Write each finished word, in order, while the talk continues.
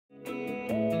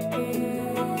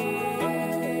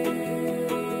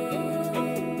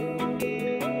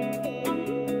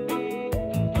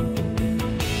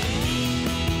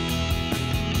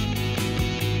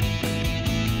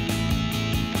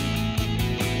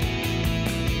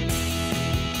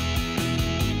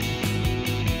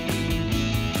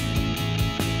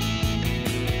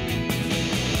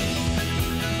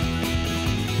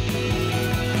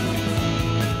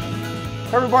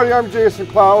Everybody, I'm Jason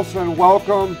Clouse, and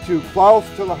welcome to Clouse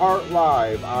to the Heart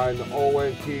Live on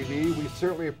ONTV. We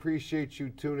certainly appreciate you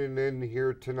tuning in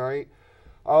here tonight.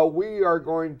 We are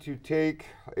going to take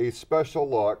a special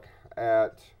look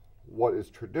at what is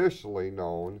traditionally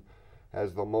known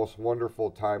as the most wonderful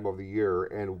time of the year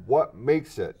and what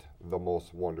makes it the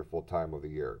most wonderful time of the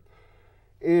year.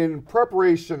 In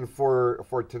preparation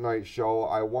for tonight's show,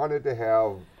 I wanted to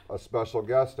have a special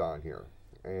guest on here.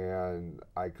 And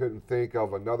I couldn't think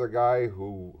of another guy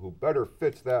who better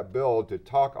fits that bill to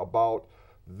talk about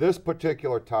this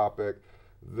particular topic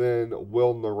than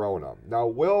Will Norona. Now,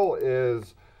 Will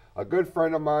is a good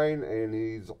friend of mine, and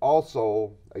he's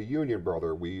also a union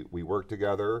brother. We work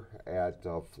together at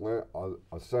Flint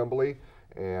Assembly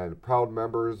and proud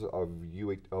members of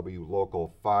UAW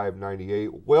Local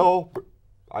 598. Will,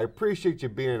 I appreciate you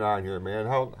being on here, man.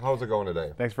 How's it going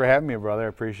today? Thanks for having me, brother. I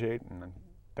appreciate it. And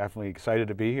definitely excited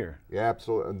to be here. Yeah,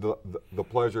 absolutely. The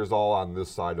pleasure is all on this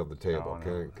side of the table. Oh,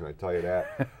 no. Can I tell you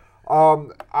that?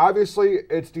 Obviously,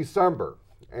 it's December,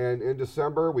 and in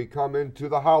December we come into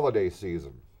the holiday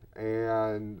season.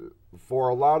 And for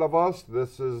a lot of us,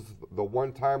 this is the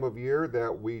one time of year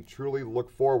that we truly look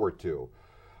forward to.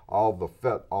 All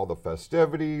the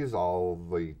festivities, all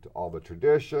the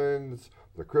traditions,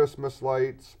 the Christmas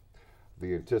lights,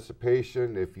 the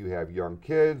anticipation, if you have young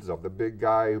kids, of the big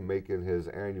guy making his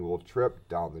annual trip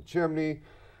down the chimney.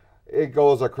 It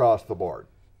goes across the board.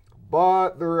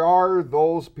 But there are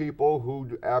those people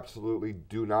who absolutely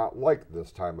do not like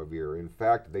this time of year. In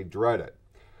fact, they dread it.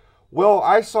 Well,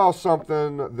 I saw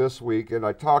something this week, and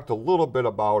I talked a little bit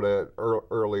about it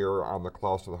earlier on the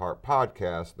Clouse to the Heart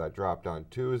podcast that dropped on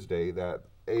Tuesday, that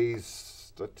a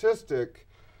statistic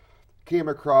came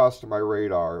across my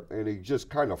radar, and it just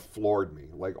kind of floored me.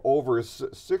 Like over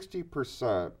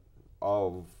 60%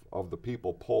 of the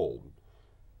people polled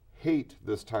hate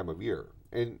this time of year.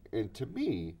 And to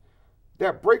me,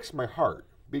 that breaks my heart,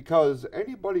 because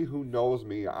anybody who knows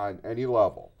me on any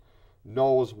level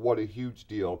knows what a huge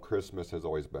deal Christmas has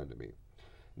always been to me.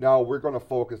 Now, we're going to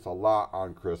focus a lot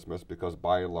on Christmas because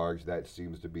by and large that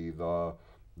seems to be the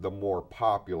more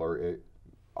popular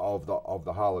of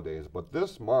the holidays. But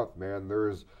this month, man,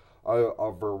 there's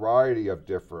a variety of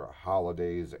different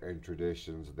holidays and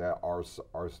traditions that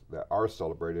are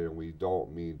celebrated, and we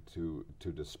don't mean to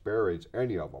disparage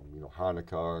any of them. You know,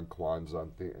 Hanukkah and Kwanzaa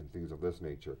and things of this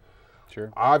nature.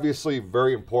 Sure. Obviously,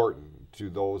 very important to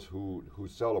those who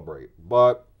celebrate.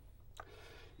 But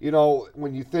you know,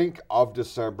 when you think of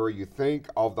December, you think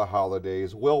of the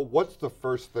holidays. Will, what's the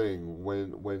first thing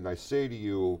when I say to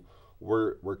you,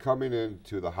 we're coming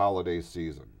into the holiday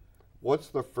season? What's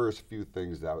the first few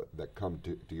things that come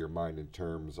to your mind in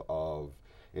terms of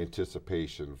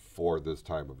anticipation for this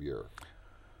time of year?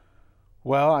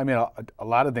 Well, I mean, a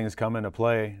lot of things come into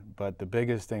play, but the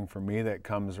biggest thing for me that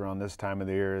comes around this time of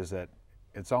the year is that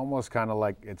it's almost kind of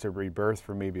like it's a rebirth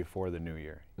for me before the new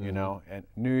year, you know? And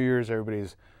New Year's,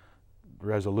 everybody's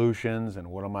resolutions and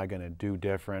what am I going to do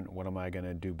different? What am I going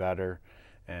to do better?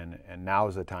 And now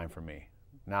is the time for me.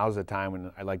 Now's the time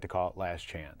when I like to call it last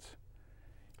chance.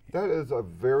 That is a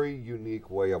very unique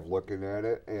way of looking at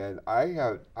it, and I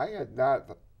had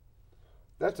not.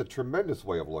 That's a tremendous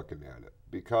way of looking at it,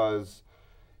 because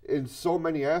in so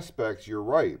many aspects, you're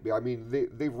right. I mean,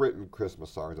 they've written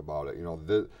Christmas songs about it. You know,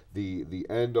 the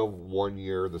end of one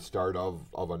year, the start of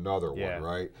another one,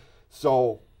 right?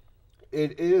 So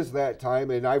it is that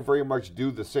time, and I very much do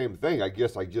the same thing. I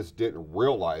guess I just didn't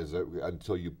realize it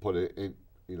until you put it in,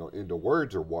 you know, into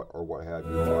words or what have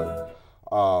you.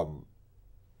 But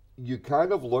you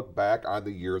kind of look back on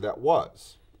the year that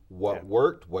was. What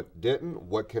worked, what didn't,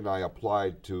 what can I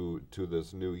apply to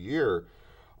this new year?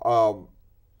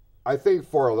 I think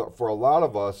for a lot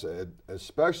of us,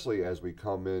 especially as we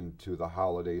come into the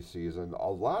holiday season, a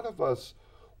lot of us,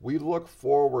 we look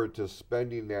forward to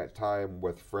spending that time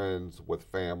with friends, with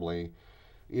family,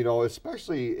 you know,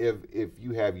 especially if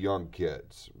you have young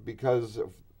kids. Because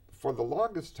for the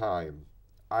longest time,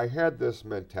 I had this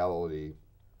mentality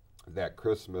that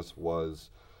Christmas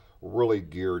was really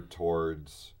geared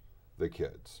towards the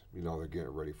kids. You know, they're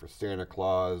getting ready for Santa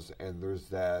Claus, and there's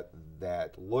that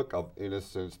look of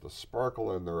innocence, the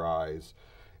sparkle in their eyes.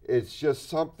 It's just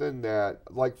something that,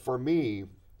 like for me,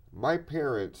 my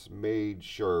parents made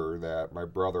sure that my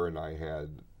brother and I had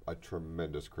a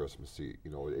tremendous Christmas. You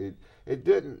know, it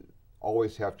didn't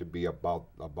always have to be about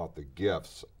the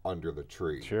gifts under the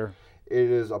tree. Sure. It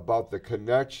is about the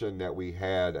connection that we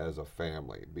had as a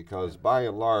family, because by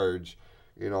and large,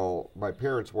 you know, my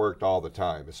parents worked all the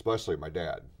time, especially my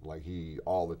dad. Like, he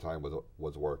all the time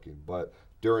was working. But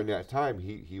during that time,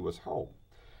 he was home.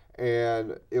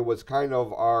 And it was kind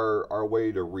of our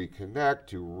way to reconnect,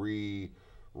 to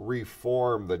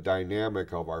reform the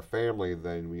dynamic of our family.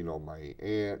 Then, you know, my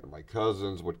aunt, my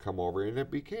cousins would come over, and it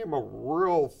became a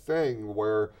real thing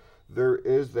where there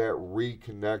is that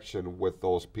reconnection with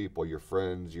those people, your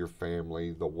friends, your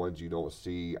family, the ones you don't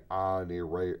see on a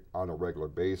regular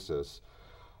basis.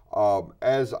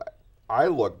 As I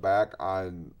look back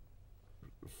on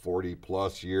 40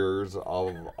 plus years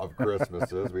of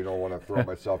Christmases. We don't want to throw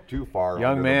myself too far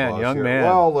young under man, the bus young here. man.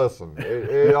 Well, listen,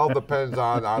 it all depends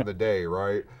on the day,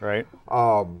 right? Right.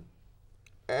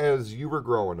 As you were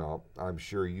growing up, I'm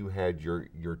sure you had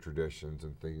your traditions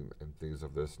and things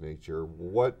of this nature.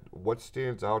 What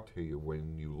stands out to you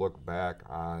when you look back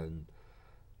on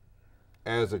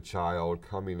as a child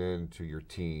coming into your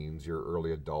teens, your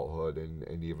early adulthood,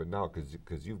 and even now,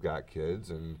 because you've got kids,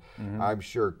 and I'm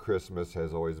sure Christmas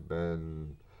has always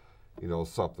been, you know,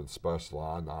 something special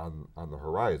on the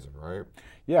horizon, right?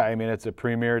 Yeah, I mean, it's a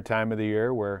premier time of the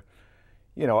year where,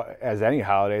 you know, as any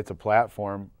holiday, it's a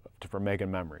platform for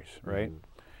making memories, right?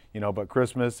 You know, but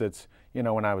Christmas, it's, you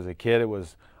know, when I was a kid, it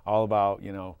was all about,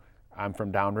 you know, I'm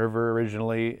from downriver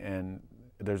originally, and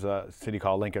there's a city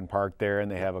called Lincoln Park there,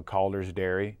 and they have a Calder's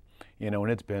Dairy, you know,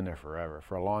 and it's been there forever,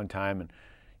 for a long time. And,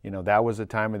 you know, that was the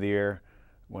time of the year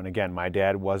when, again, my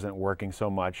dad wasn't working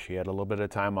so much. He had a little bit of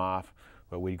time off,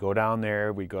 but we'd go down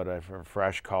there, we'd go to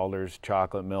fresh Calder's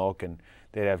chocolate milk, and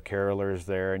they'd have carolers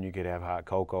there, and you could have hot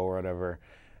cocoa or whatever.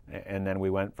 And then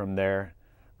we went from there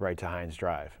right to Heinz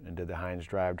Drive and did the Heinz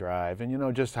Drive, and, you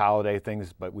know, just holiday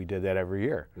things, but we did that every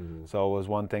year. So it was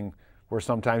one thing where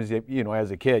sometimes, you know, as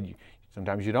a kid,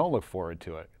 sometimes you don't look forward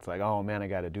to it. It's like, oh man, I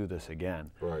got to do this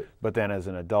again. Right. But then as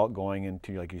an adult going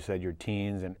into, like you said, your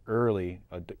teens and early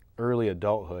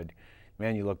adulthood,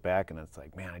 man, you look back and it's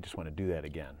like, man, I just want to do that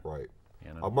again. Right.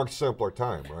 You know? A much simpler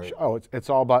time, right? Oh, it's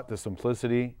all about the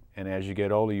simplicity, and as you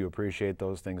get older, you appreciate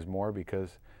those things more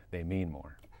because they mean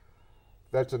more.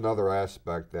 That's another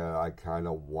aspect that I kind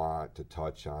of want to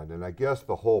touch on. And I guess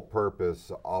the whole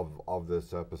purpose of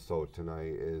this episode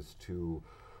tonight is to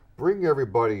bring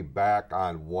everybody back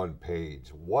on one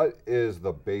page. What is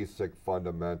the basic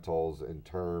fundamentals in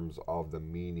terms of the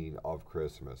meaning of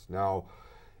Christmas? Now,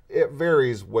 it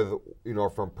varies with, you know,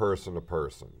 from person to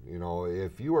person. You know,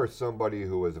 if you are somebody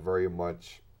who is very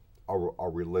much a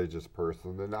religious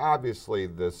person, then obviously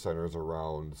this centers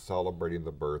around celebrating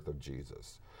the birth of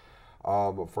Jesus.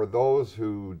 For those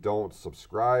who don't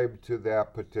subscribe to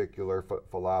that particular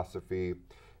philosophy,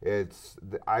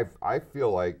 I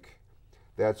feel like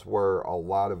that's where a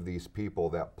lot of these people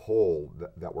that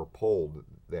were polled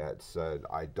that said,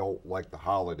 I don't like the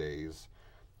holidays,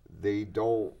 they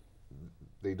don't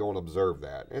observe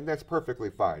that, and that's perfectly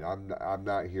fine. I'm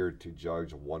not here to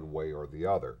judge one way or the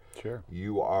other. Sure.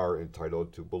 You are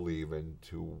entitled to believe and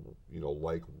to, you know,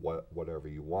 like whatever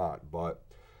you want, but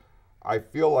I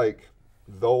feel like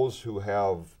those who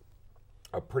have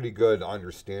a pretty good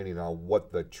understanding on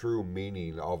what the true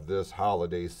meaning of this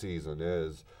holiday season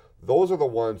is, those are the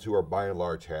ones who are by and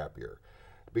large happier,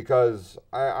 because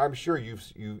I'm sure you've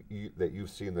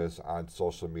seen this on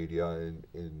social media and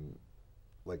in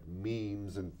like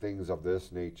memes and things of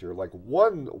this nature. Like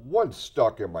one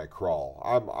stuck in my crawl.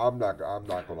 I'm not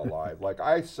gonna lie. Like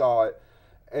I saw it,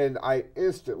 and I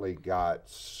instantly got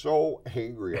so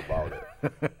angry about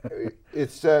it.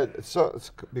 It said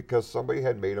because somebody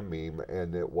had made a meme,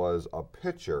 and it was a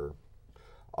picture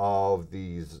of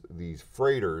these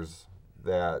freighters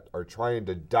that are trying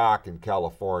to dock in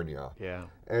California. Yeah.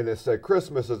 And it said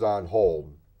Christmas is on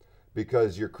hold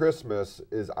because your Christmas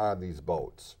is on these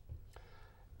boats.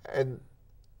 And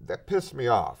that pissed me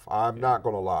off. I'm not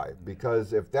going to lie,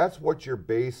 because if that's what you're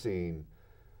basing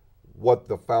what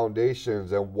the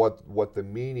foundations and what the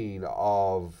meaning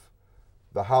of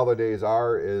the holidays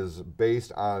are is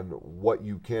based on what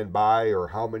you can buy or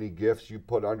how many gifts you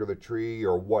put under the tree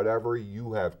or whatever,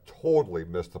 you have totally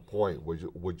missed the point.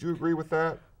 Would you agree with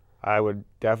that? I would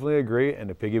definitely agree. And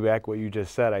to piggyback what you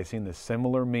just said, I seen the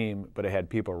similar meme, but it had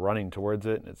people running towards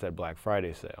it, and it said Black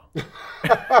Friday sale.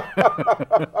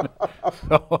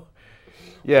 So,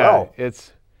 yeah, Wow.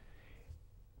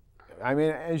 I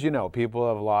mean, as you know, people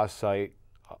have lost sight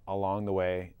along the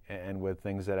way, and with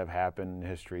things that have happened in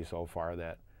history so far,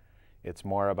 that it's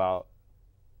more about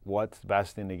what's the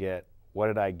best thing to get, what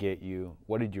did I get you,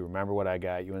 what did you remember what I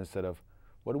got you, instead of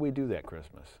what did we do that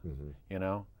Christmas, you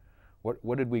know?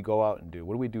 What did we go out and do?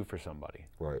 What did we do for somebody?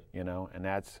 Right. You know, and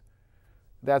that's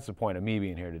the point of me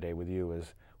being here today with you,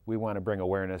 is we want to bring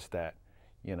awareness that,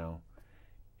 you know,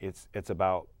 it's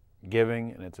about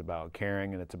giving, and it's about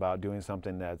caring, and it's about doing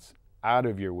something that's out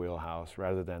of your wheelhouse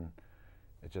rather than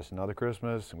it's just another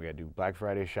Christmas, and we got to do Black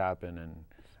Friday shopping, and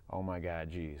oh my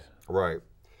God, geez. Right.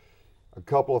 A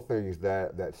couple of things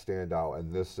that stand out,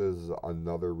 and this is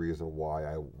another reason why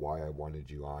I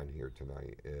wanted you on here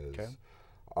tonight is, Okay.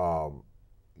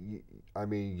 I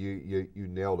mean, you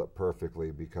nailed it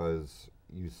perfectly, because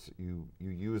you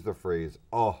use the phrase,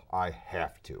 "Oh, I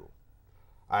have to.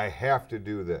 I have to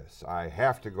do this. I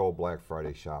have to go Black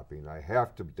Friday shopping. I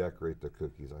have to decorate the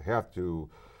cookies. I have to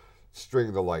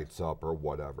string the lights up," or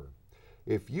whatever.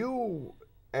 If you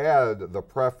add the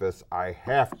preface, "I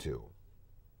have to,"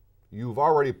 you've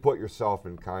already put yourself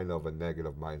in kind of a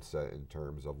negative mindset in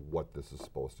terms of what this is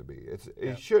supposed to be.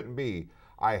 It shouldn't be,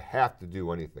 "I have to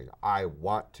do anything." I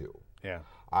want to. Yeah.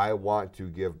 I want to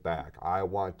give back. I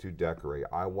want to decorate.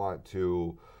 I want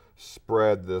to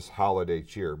spread this holiday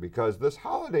cheer, because this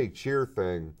holiday cheer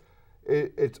thing,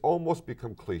 it's almost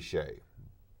become cliche.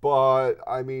 But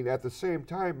I mean, at the same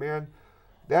time, man,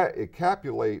 that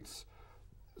encapsulates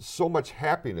so much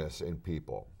happiness in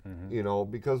people, you know,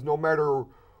 because no matter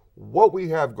what we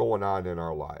have going on in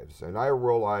our lives, and I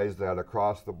realize that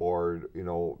across the board, you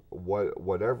know,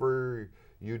 whatever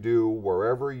you do,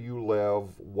 wherever you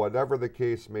live, whatever the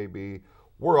case may be,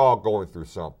 we're all going through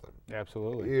something.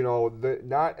 Absolutely. You know,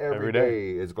 not every day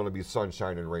day is going to be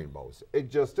sunshine and rainbows. It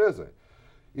just isn't.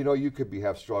 You know, you could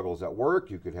have struggles at work,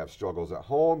 you could have struggles at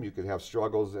home, you could have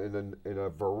struggles in a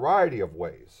variety of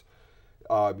ways.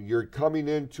 You're coming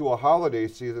into a holiday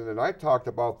season, and I talked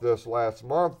about this last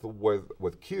month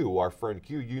with Q, our friend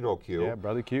Q. You know Q. Yeah,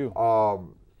 brother Q.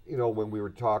 You know, when we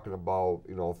were talking about,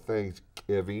 you know,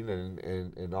 Thanksgiving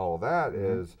and all of that,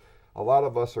 is a lot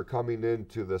of us are coming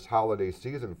into this holiday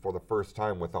season for the first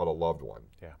time without a loved one.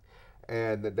 Yeah.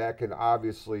 And that can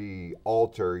obviously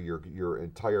alter your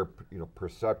entire, you know,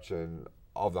 perception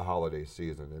of the holiday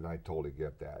season, and I totally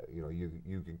get that. You know,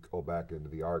 you can go back into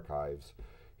the archives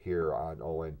here on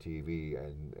ONTV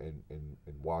and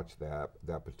watch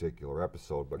that particular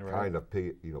episode, but Right. kind of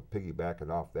piggybacking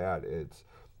off that,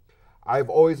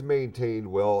 I've always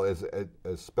maintained, Will,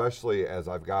 especially as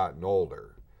I've gotten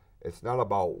older, it's not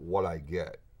about what I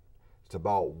get, it's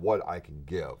about what I can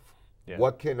give. Yeah.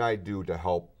 What can I do to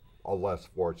help a less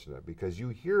fortunate? Because you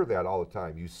hear that all the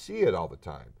time, you see it all the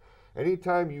time.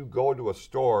 Anytime you go to a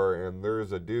store and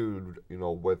there's a dude, you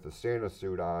know, with a Santa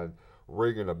suit on,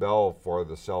 ringing a bell for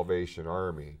the Salvation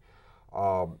Army,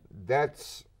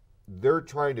 they're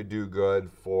trying to do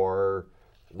good for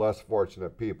less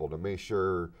fortunate people, to make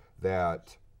sure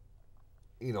that,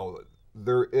 you know,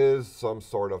 there is some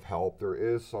sort of help, there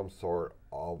is some sort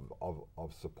of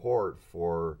support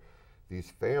for these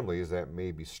families that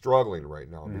may be struggling right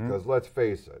now. Because let's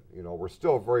face it, you know, we're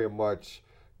still very much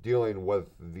dealing with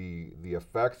the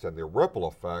effects and the ripple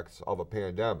effects of a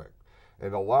pandemic.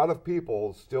 And a lot of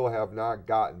people still have not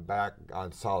gotten back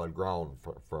on solid ground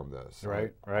from this.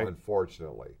 Right.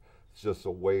 Unfortunately, it's just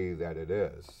the way that it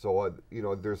is. So, you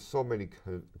know, there's so many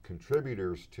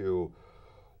contributors to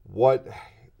what,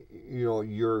 you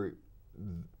know,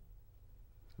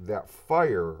 that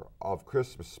fire of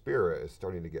Christmas spirit is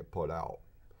starting to get put out.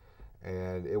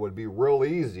 And it would be real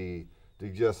easy to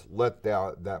just let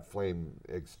that flame,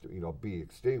 be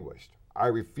extinguished. I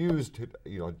refuse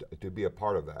to be a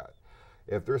part of that.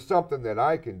 If there's something that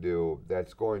I can do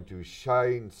that's going to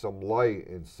shine some light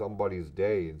in somebody's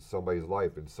day, in somebody's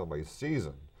life, in somebody's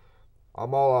season,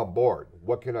 I'm all on board.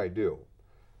 What can I do?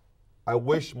 I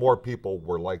wish more people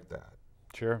were like that.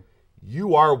 Sure.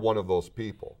 You are one of those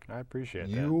people. I appreciate that.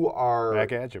 You are.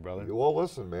 Back at you, brother. Well,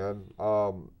 listen, man.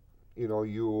 You know,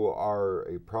 you are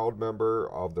a proud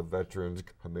member of the Veterans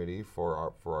Committee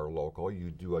for our local.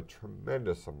 You do a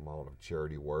tremendous amount of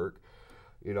charity work.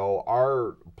 You know,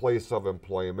 our place of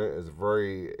employment is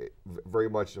very, very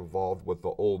much involved with the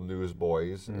old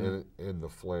newsboys in the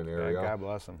Flint area. Yeah, God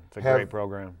bless them. It's a great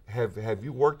program. Have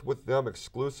you worked with them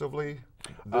exclusively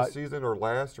this season or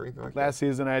last or anything like that? Last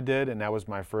season I did, and that was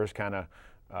my first kind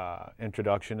of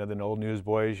introduction to the old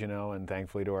newsboys, you know, and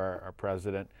thankfully to our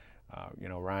president, you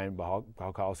know, Ryan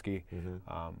Balkowski.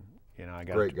 You know, I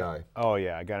got great guy. Oh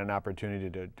yeah, I got an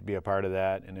opportunity to be a part of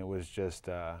that, and it was just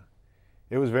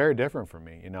it was very different for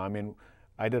me. You know, I mean,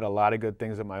 I did a lot of good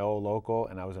things at my old local,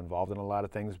 and I was involved in a lot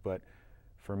of things, but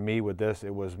for me with this,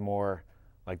 it was more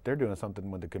like they're doing something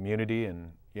with the community,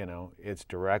 and you know, it's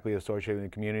directly associated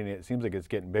with the community. It seems like it's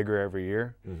getting bigger every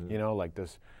year. You know, like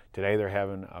this today they're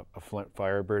having a Flint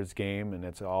Firebirds game, and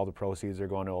it's all the proceeds are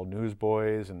going to old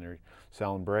newsboys, and they're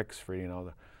selling bricks for, you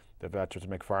know, the Veterans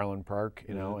McFarland Park,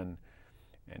 you know, and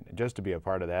just to be a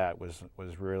part of that was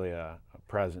really a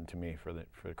present to me for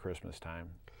the Christmas time.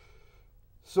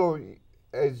 So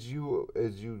as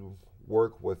you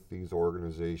work with these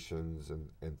organizations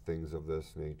and things of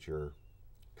this nature,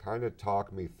 kind of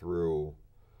talk me through,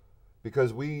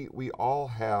 because we all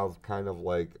have kind of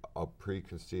like a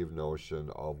preconceived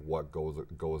notion of what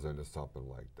goes into something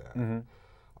like that.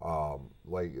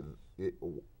 Like it,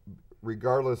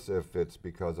 regardless if it's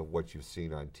because of what you've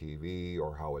seen on TV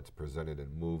or how it's presented in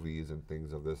movies and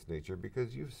things of this nature,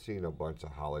 because you've seen a bunch of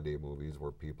holiday movies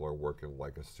where people are working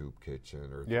like a soup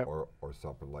kitchen or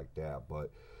something like that,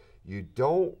 but you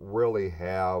don't really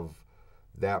have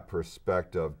that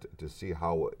perspective to see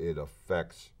how it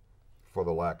affects, for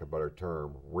the lack of a better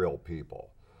term, real people.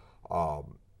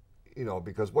 You know,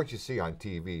 because what you see on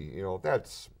TV, you know,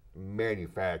 that's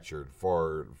manufactured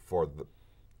for the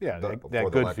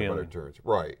that good feeling.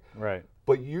 Right. Right.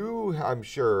 But you, I'm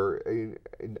sure,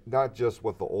 not just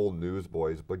with the old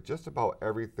newsboys, but just about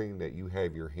everything that you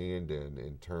have your hand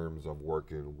in terms of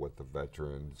working with the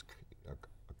Veterans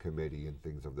Committee and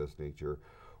things of this nature,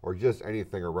 or just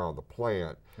anything around the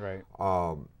plant. Right.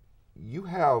 You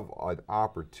have an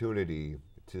opportunity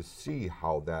to see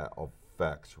how that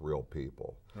affects real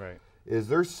people. Right. Is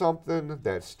there something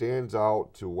that stands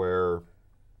out to where,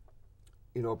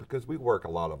 you know, because we work a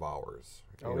lot of hours,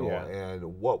 you know, and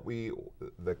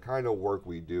the kind of work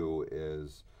we do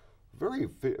is very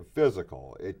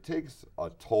physical. It takes a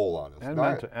toll on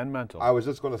us. And mental. I was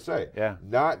just going to say, yeah,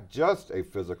 not just a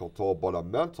physical toll, but a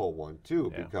mental one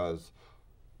too, because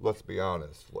let's be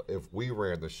honest, if we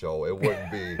ran the show, it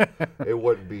wouldn't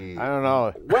be, I don't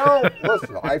know. Well,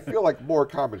 listen, I feel like more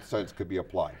common sense could be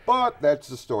applied, but that's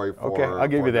the story for I'll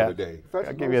give you that. Day.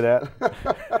 I'll give you that.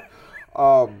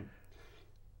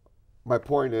 My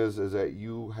point is that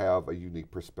you have a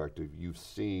unique perspective. You've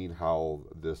seen how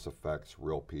this affects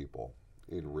real people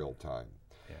in real time.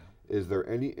 Yeah. Is there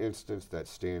any instance that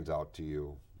stands out to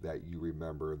you that you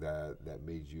remember that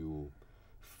made you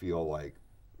feel like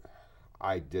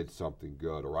I did something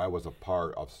good, or I was a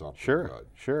part of something good?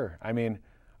 Sure. I mean,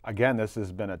 again, this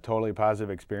has been a totally positive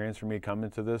experience for me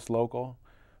coming to this local,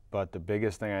 but the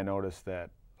biggest thing I noticed that,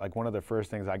 like, one of the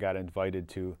first things I got invited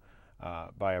to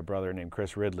by a brother named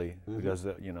Chris Ridley, who does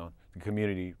the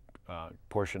community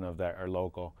portion of our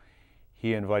local.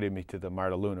 He invited me to the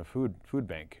Marta Luna food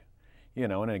bank,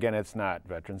 and again, it's not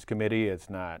Veterans Committee, it's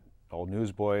not old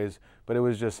newsboys, but it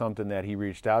was just something that he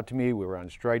reached out to me. We were on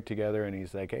strike together, and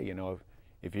he's like, hey,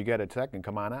 if you get a second,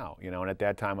 come on out, and at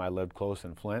that time I lived close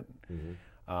in Flint.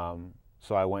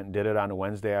 So I went and did it on a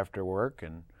Wednesday after work,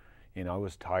 and I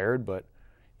was tired, but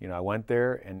I went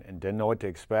there and didn't know what to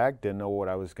expect, didn't know what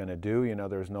I was going to do.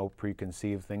 There was no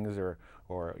preconceived things or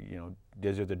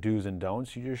these are the do's and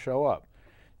don'ts. You just show up.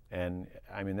 And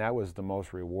I mean, that was the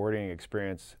most rewarding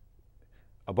experience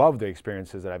above the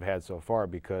experiences that I've had so far,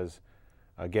 because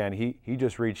again, he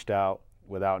just reached out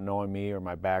without knowing me or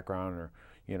my background or,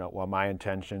 what my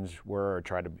intentions were,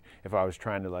 or if I was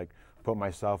trying to like put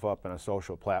myself up in a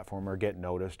social platform or get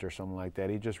noticed or something like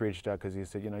that. He just reached out because he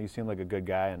said, you seem like a good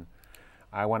guy. And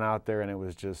I went out there, and it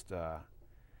was just,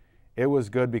 it was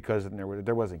good because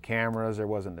there wasn't cameras, there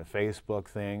wasn't the Facebook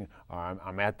thing, or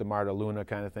I'm at the Marta Luna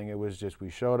kind of thing. It was just, we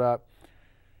showed up.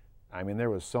 I mean, there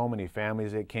was so many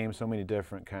families that came, so many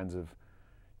different kinds of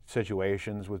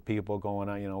situations with people going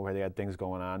on, where they had things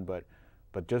going on, but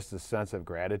just the sense of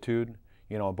gratitude,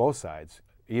 on both sides,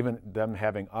 even them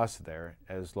having us there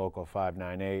as Local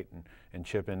 598 and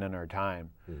chipping in our time.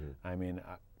 I mean,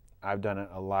 I've done it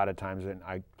a lot of times, and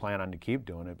I plan on to keep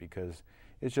doing it, because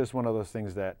it's just one of those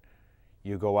things that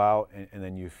you go out and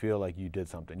then you feel like you did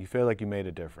something. You feel like you made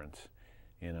a difference,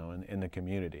 in the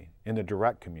community, in the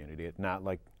direct community. It's not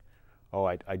like, oh,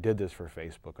 I did this for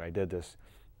Facebook. I did this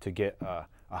to get a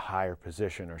higher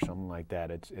position or something like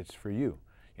that. It's for you,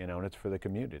 and it's for the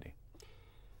community.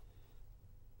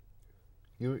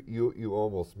 You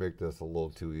almost make this a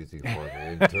little too easy for me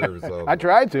in terms of. I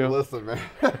tried to. Listen, man.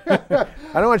 I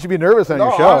don't want you to be nervous on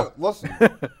your show. Listen,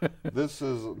 this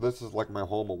is like my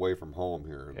home away from home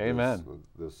here. Amen.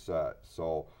 This set.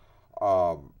 So,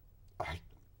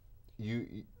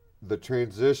 the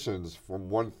transitions from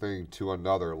one thing to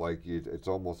another, like it's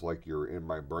almost like you're in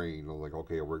my brain. Like,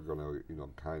 okay, we're gonna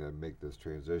kind of make this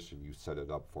transition. You set it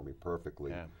up for me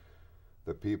perfectly. Yeah.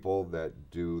 The people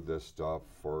that do this stuff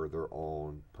for their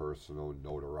own personal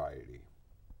notoriety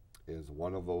is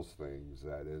one of those things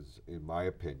that is, in my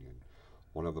opinion,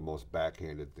 one of the most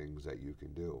backhanded things that you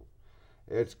can do.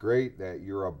 It's great that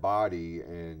you're a body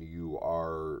and you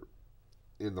are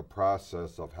in the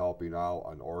process of helping out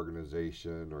an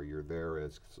organization, or you're there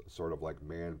as sort of like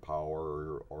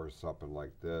manpower or something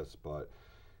like this, but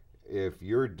if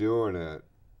you're doing it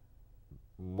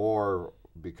more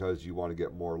because you want to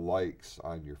get more likes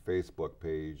on your Facebook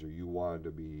page, or you want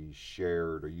to be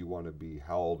shared, or you want to be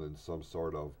held in some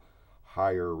sort of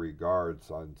higher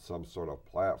regards on some sort of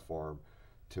platform.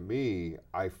 To me,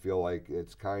 I feel like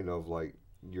it's kind of like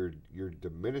you're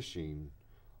diminishing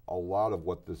a lot of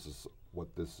what this is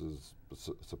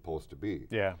supposed to be.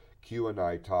 Yeah. Q and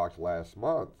I talked last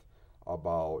month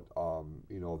about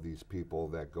these people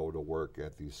that go to work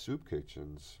at these soup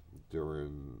kitchens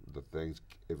during the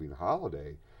Thanksgiving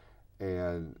holiday,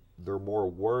 and they're more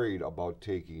worried about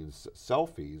taking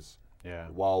selfies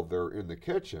while they're in the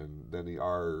kitchen than they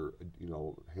are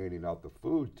handing out the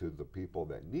food to the people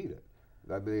that need it.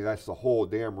 I mean, that's the whole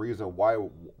damn reason why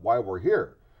we're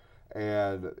here.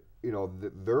 And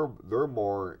they're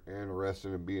more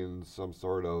interested in being some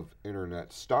sort of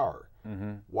internet star.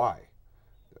 Mm-hmm. Why?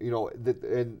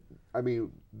 And I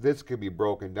mean, this can be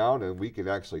broken down, and we can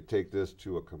actually take this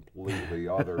to a completely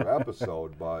other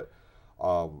episode, but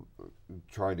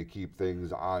trying to keep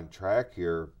things on track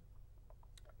here.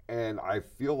 And I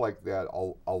feel like that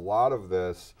a lot of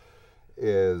this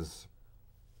is,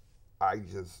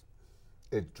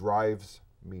 it drives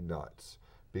me nuts,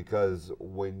 because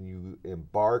when you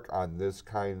embark on this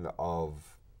kind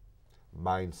of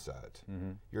mindset,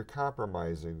 mm-hmm. you're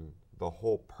compromising the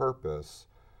whole purpose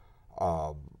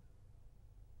of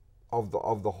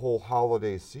the whole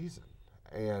holiday season.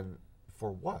 And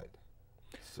for what?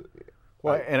 So,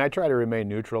 and I try to remain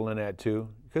neutral in that too,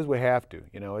 because we have to.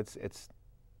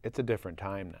 It's a different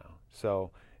time now.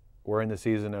 So we're in the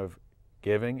season of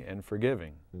giving and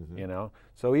forgiving. Mm-hmm.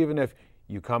 So even if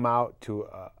you come out to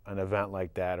an event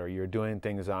like that, or you're doing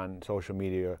things on social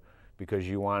media because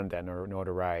you want that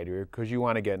notoriety, or because you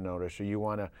want to get noticed, or you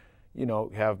want to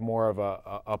have more of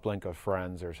a uplink of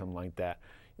friends or something like that,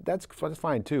 that's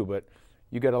fine too. But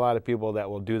you get a lot of people that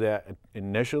will do that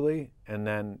initially and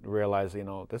then realize,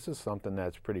 this is something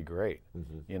that's pretty great.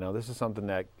 Mm-hmm. This is something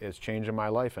that is changing my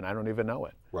life and I don't even know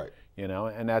it. Right.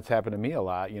 And that's happened to me a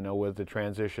lot, with the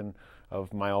transition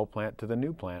of my old plant to the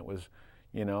new plant was,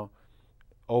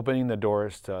 opening the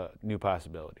doors to new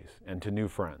possibilities and to new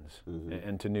friends. Mm-hmm.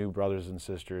 and to new brothers and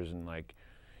sisters, and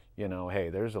hey,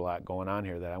 there's a lot going on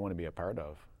here that I want to be a part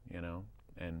of,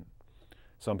 and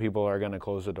some people are going to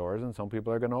close the doors and some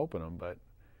people are going to open them, but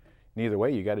neither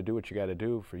way, you got to do what you got to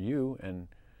do for you, and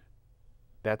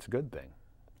that's a good thing.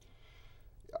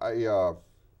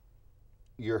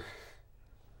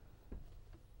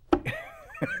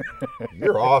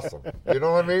 You're awesome. You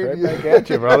know what I mean? Right back at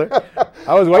you, brother.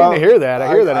 I was waiting to hear that. I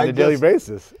hear that on a daily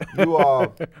basis.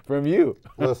 From you.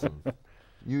 Listen,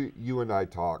 you and I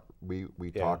talk. We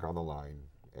talk on the line,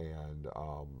 and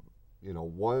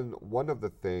one of the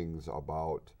things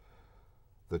about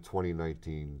the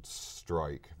 2019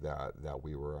 strike that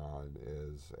we were on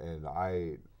is, and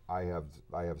I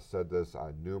have said this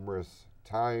on numerous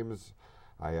times.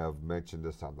 I have mentioned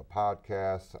this on the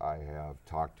podcast. I have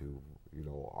talked to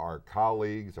our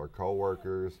colleagues, our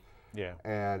coworkers,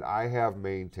 and I have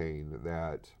maintained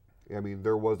that. I mean,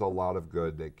 there was a lot of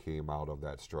good that came out of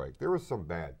that strike. There was some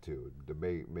bad too. To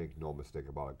make no mistake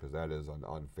about it, because that is an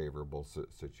unfavorable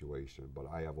situation. But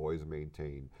I have always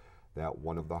maintained that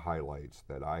one of the highlights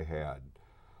that I had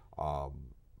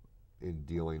in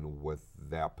dealing with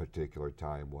that particular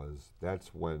time was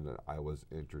that's when I was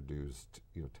introduced,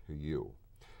 to you.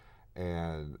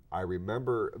 And I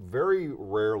remember very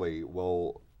rarely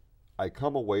will I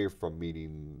come away from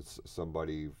meeting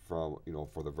somebody from,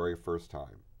 for the very first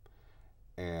time,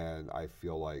 and I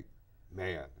feel like,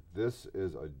 man, this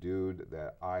is a dude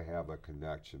that I have a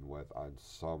connection with on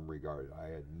some regard. I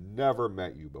had never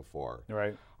met you before.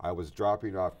 Right. I was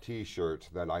dropping off T-shirts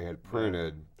that I had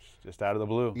printed. Just out of the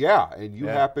blue. Yeah, and you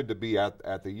happened to be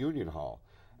at the Union Hall.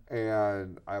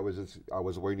 And I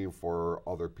was waiting for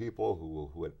other people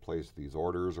who had placed these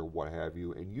orders or what have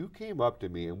you, and you came up to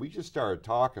me and we just started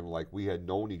talking like we had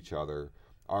known each other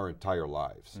our entire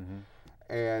lives. Mm-hmm.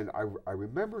 And I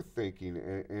remember thinking,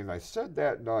 and I said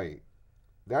that night,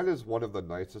 that is one of the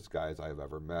nicest guys I've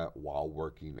ever met while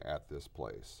working at this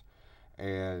place.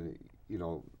 And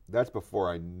that's before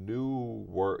I knew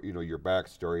your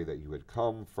backstory, that you had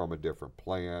come from a different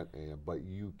plant, but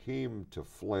you came to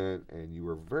Flint and you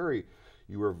were very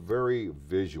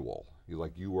visual.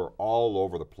 You were all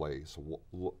over the place,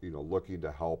 looking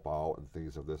to help out and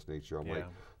things of this nature. I'm like,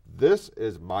 this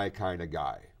is my kind of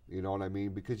guy. You know what I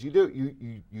mean? Because you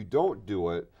don't do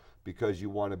it because you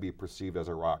want to be perceived as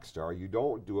a rock star. You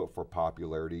don't do it for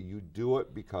popularity. You do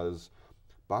it because,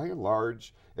 by and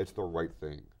large, it's the right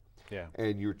thing. Yeah.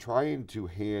 And you're trying to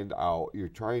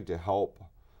help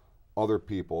other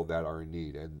people that are in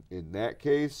need. And in that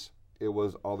case, it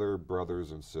was other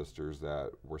brothers and sisters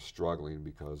that were struggling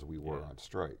because we were on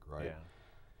strike, right? Yeah.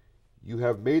 You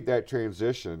have made that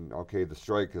transition. Okay, the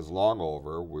strike is long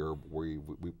over. We've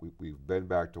been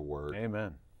back to work.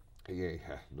 Amen. Yeah,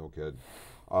 no kid.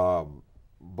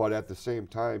 But at the same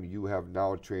time, you have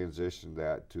now transitioned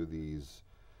that to these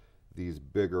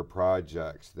bigger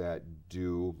projects that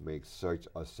do make such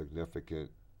a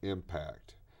significant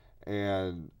impact.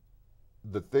 And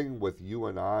the thing with you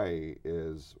and I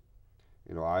is,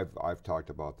 you know, I've talked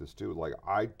about this too. Like,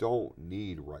 I don't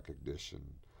need recognition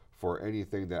for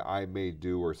anything that I may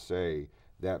do or say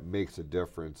that makes a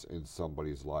difference in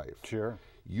somebody's life. Sure.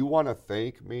 You want to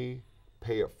thank me,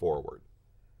 pay it forward.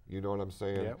 You know what I'm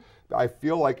saying? Yep. I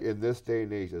feel like in this day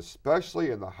and age, especially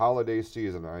in the holiday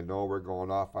season, I know we're going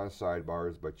off on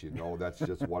sidebars, but you know that's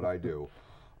just what I do.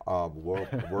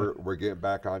 We're getting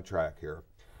back on track here.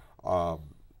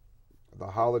 The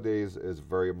holidays is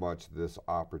very much this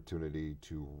opportunity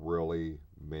to really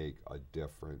make a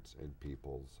difference in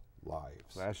people's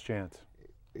lives. Last chance.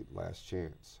 Last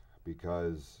chance,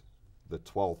 because the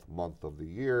 12th month of the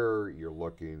year, you're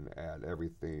looking at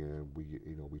everything,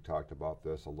 and we talked about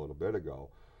this a little bit ago.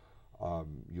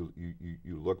 You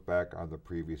look back on the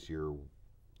previous year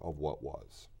of what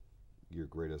was your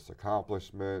greatest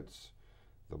accomplishments,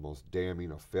 the most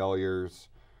damning of failures,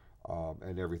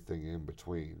 and everything in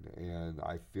between. And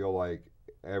I feel like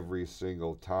every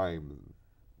single time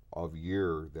of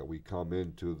year that we come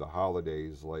into the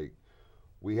holidays, like,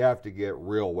 we have to get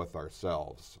real with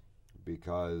ourselves,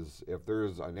 because if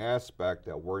there's an aspect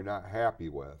that we're not happy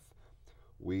with,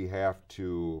 we have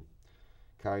to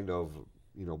kind of,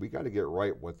 we got to get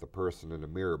right with the person in the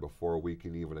mirror before we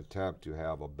can even attempt to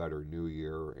have a better new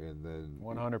year, and then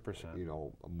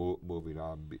 100%. Moving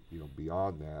on,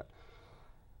 beyond that.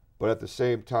 But at the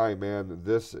same time, man,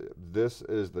 this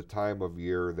is the time of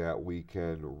year that we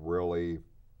can really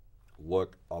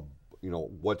look up,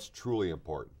 what's truly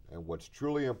important. And what's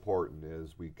truly important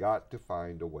is we got to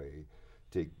find a way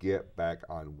to get back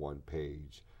on one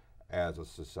page as a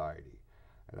society.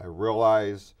 And I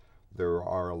realize there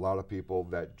are a lot of people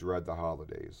that dread the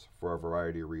holidays for a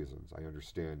variety of reasons. I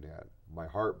understand that. My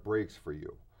heart breaks for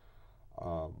you.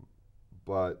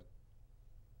 But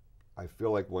I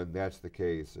feel like when that's the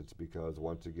case, it's because,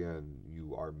 once again,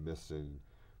 you are missing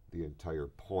the entire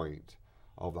point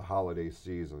of the holiday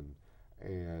season,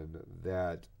 and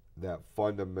that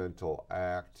fundamental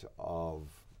act of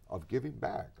giving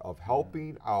back, of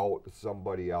helping out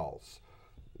somebody else,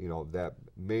 that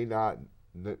may not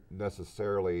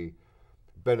necessarily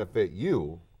benefit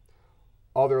you,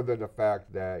 other than the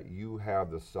fact that you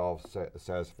have the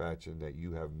self-satisfaction that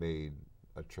you have made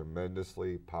a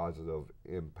tremendously positive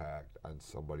impact on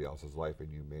somebody else's life,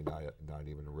 and you may not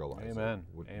even realize Amen.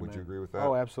 it. Amen. Would you agree with that?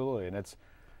 Oh, absolutely. And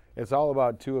it's all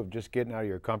about, too, of just getting out of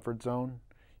your comfort zone,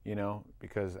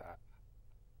 because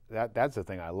that's the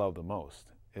thing I love the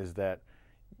most, is that,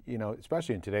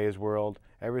 especially in today's world,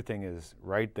 everything is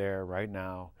right there, right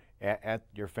now, at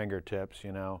your fingertips,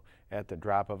 at the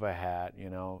drop of a hat,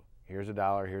 here's a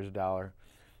dollar,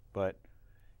 but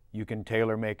you can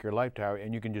tailor make your life to,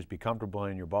 and you can just be comfortable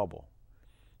in your bubble,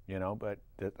 but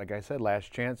like I said,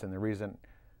 last chance. And the reason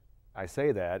I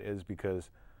say that is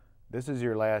because this is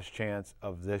your last chance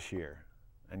of this year,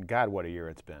 and God, what a year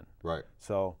it's been. Right.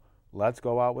 So let's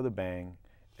go out with a bang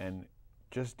and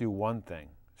just do one thing.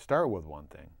 Start with one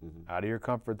thing, out of your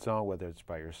comfort zone, whether it's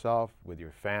by yourself, with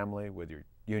your family, with your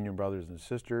union brothers and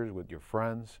sisters, with your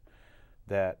friends,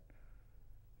 that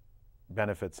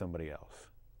benefit somebody else.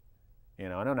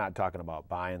 And I'm not talking about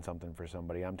buying something for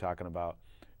somebody. I'm talking about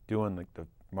doing the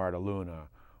Marta Luna,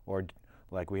 or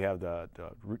like we have the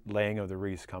laying of the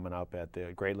wreaths coming up at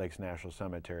the Great Lakes National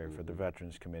Cemetery for the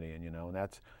Veterans Committee, and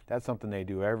that's something they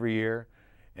do every year,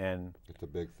 and it's a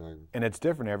big thing. And it's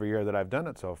different every year that I've done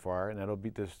it so far, and that'll be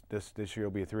this year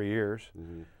will be 3 years,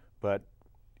 but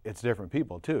it's different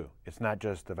people too. It's not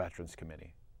just the Veterans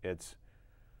Committee. It's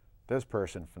this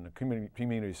person from the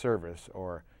community service,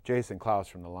 or Jason Clouse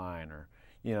from the line, or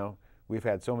we've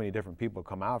had so many different people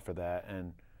come out for that,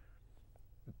 and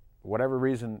whatever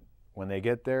reason, when they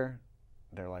get there,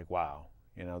 they're like, wow,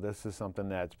 this is something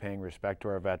that's paying respect to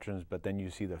our veterans. But then you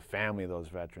see the family of those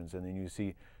veterans, and then you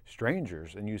see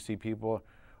strangers, and you see people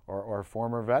or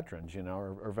former veterans,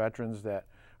 or veterans that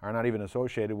are not even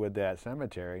associated with that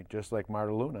cemetery, just like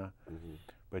Marta Luna.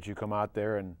 But you come out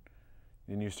there, and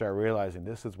then you start realizing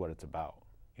this is what it's about.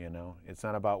 It's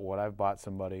not about what I've bought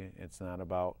somebody. It's not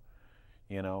about,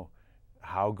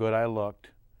 how good I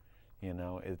looked.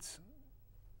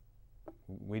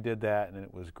 We did that, and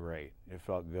it was great. It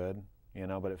felt good,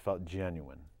 but it felt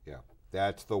genuine. Yeah,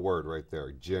 that's the word right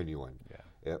there, genuine. Yeah.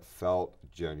 It felt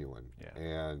genuine. Yeah.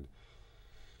 And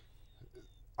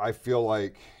I feel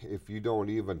like if you don't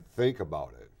even think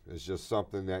about it, it's just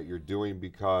something that you're doing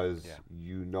because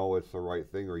you know it's the right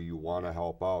thing, or you want to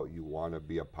help out, you want to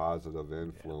be a positive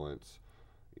influence,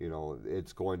 you know,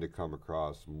 it's going to come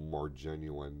across more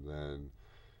genuine than,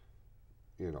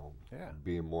 you know,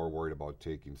 being more worried about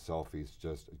taking selfies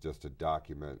just to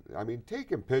document. I mean,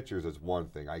 taking pictures is one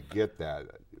thing. I get that.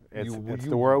 It's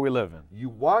the world we live in. You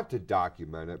want to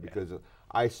document it because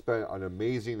I spent an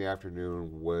amazing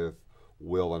afternoon with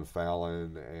Will and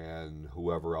Fallon and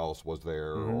whoever else was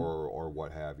there, or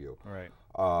what have you. Right.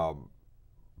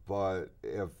 But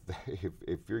if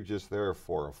you're just there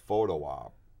for a photo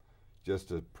op, just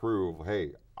to prove,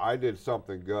 hey, I did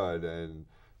something good and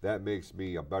that makes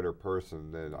me a better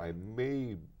person than I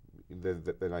may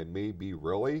be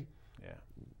really. Yeah.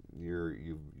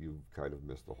 You've kind of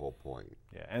missed the whole point.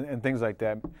 Yeah, and things like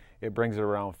that, it brings it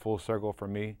around full circle for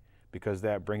me, because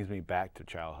that brings me back to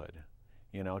childhood.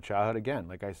 You know, childhood again,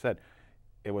 like I said,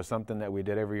 it was something that we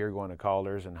did every year, going to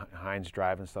Calder's and Heinz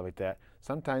Drive and stuff like that.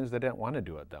 Sometimes they didn't want to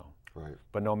do it though. Right.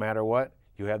 But no matter what,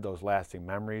 you have those lasting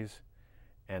memories,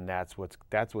 and that's what's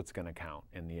going to count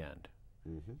in the end.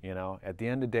 You know, at the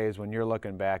end of the days, when you're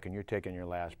looking back and you're taking your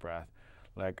last breath,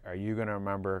 like, are you going to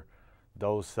remember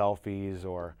those selfies,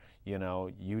 or, you know,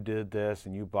 you did this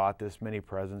and you bought this many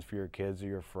presents for your kids or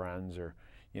your friends, or,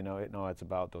 you know, no, it's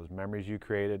about those memories you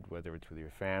created, whether it's with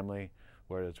your family,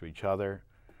 whether it's with each other,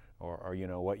 or you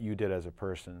know, what you did as a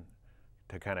person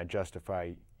to kind of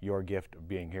justify your gift of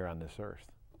being here on this earth.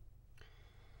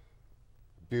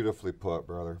 Beautifully put,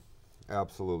 brother.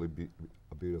 Absolutely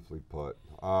beautifully put.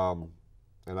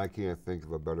 And I can't think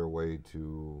of a better way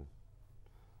to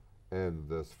end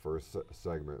this first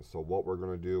segment. So what we're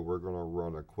going to do, we're going to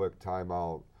run a quick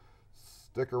timeout.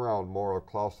 Stick around. More of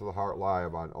Clouse to the Heart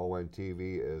Live on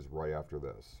ONTV is right after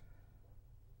this.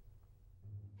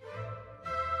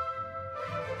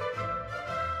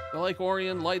 The Lake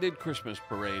Orion Lighted Christmas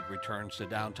Parade returns to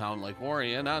downtown Lake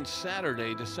Orion on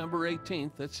Saturday, December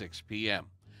 18th at 6 p.m.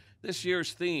 This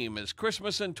year's theme is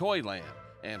Christmas in Toyland,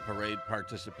 and parade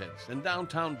participants and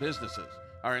downtown businesses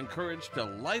are encouraged to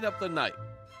light up the night.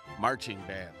 Marching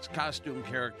bands, costume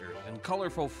characters, and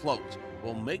colorful floats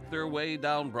will make their way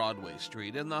down Broadway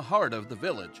Street in the heart of the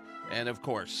village. And of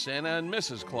course, Santa and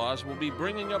Mrs. Claus will be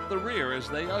bringing up the rear as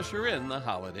they usher in the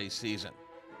holiday season.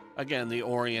 Again, the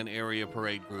Orion Area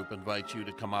Parade Group invites you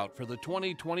to come out for the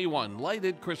 2021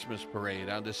 Lighted Christmas Parade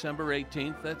on December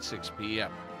 18th at 6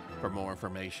 p.m. For more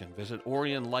information, visit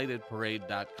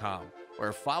OrionLightedParade.com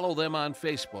or follow them on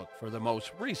Facebook for the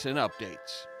most recent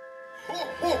updates. Ho,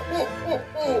 ho, ho, ho,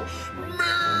 ho.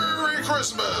 Merry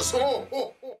Christmas! Ho,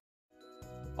 ho, ho.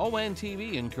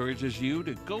 ONTV encourages you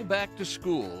to go back to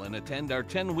school and attend our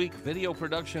 10-week video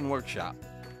production workshop.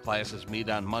 Classes meet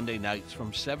on Monday nights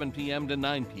from 7 p.m. to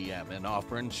 9 p.m. and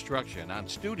offer instruction on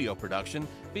studio production,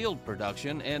 field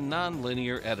production, and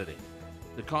non-linear editing.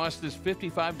 The cost is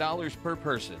 $55 per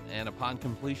person, and upon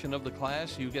completion of the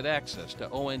class, you get access to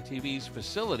ONTV's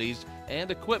facilities and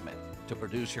equipment to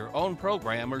produce your own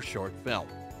program or short film.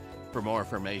 For more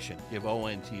information, give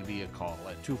ONTV a call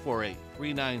at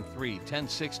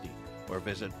 248-393-1060 or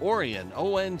visit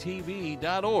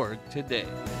OrionONTV.org today.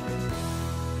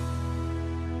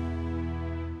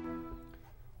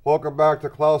 Welcome back to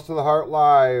Clouse to the Heart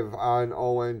Live on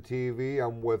ONTV.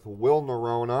 I'm with Will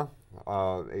Norona,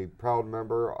 a proud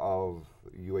member of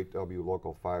UAW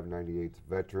Local 598's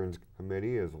Veterans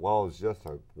Committee, as well as just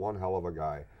one hell of a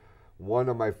guy. One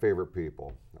of my favorite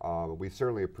people. We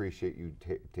certainly appreciate you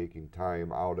taking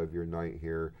time out of your night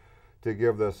here to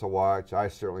give this a watch. I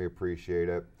certainly appreciate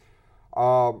it.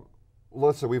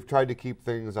 Listen, we've tried to keep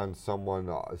things on somewhat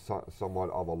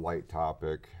of a light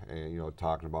topic, and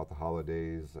talking about the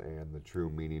holidays and the true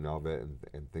meaning of it,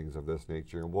 and things of this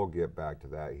nature. And we'll get back to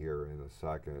that here in a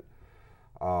second.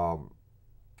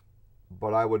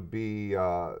 But I would be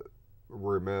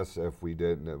remiss if we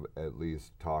didn't at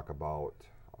least talk about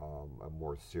a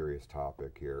more serious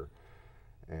topic here,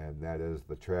 and that is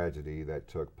the tragedy that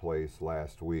took place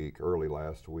early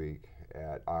last week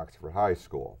at Oxford High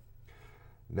School.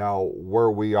 Now,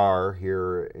 where we are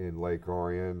here in Lake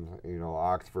Orion,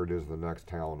 Oxford is the next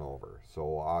town over.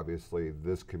 So obviously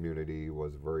this community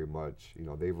was very much,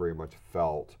 they very much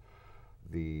felt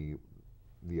the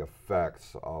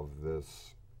effects of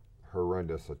this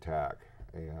horrendous attack.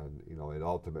 And, it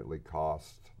ultimately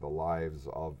cost the lives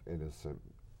of innocent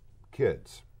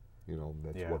kids.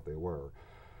 That's what they were.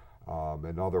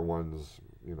 And other ones,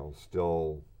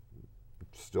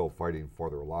 still fighting for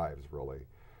their lives, really.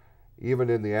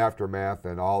 Even in the aftermath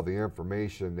and all the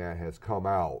information that has come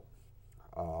out,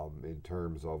 in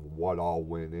terms of what all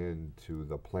went into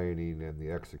the planning and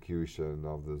the execution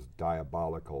of this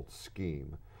diabolical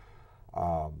scheme.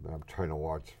 I'm trying to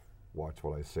watch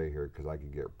what I say here because I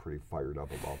can get pretty fired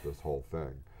up about this whole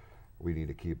thing. We need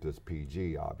to keep this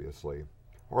PG, obviously,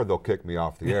 or they'll kick me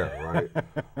off the air, right?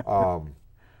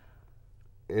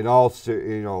 In all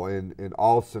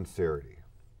sincerity,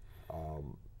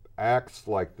 acts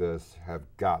like this have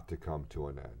got to come to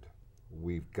an end.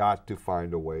 We've got to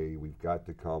find a way. We've got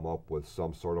to come up with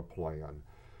some sort of plan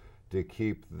to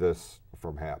keep this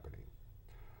from happening.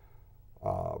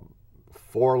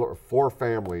 Four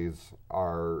families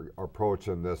are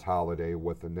approaching this holiday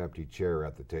with an empty chair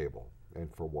at the table,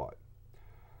 and for what?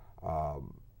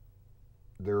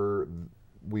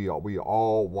 We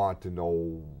all want to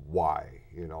know why.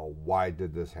 Why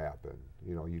did this happen?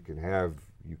 You can have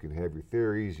your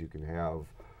theories, you can have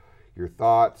your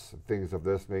thoughts, things of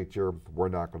this nature. We're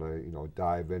not going to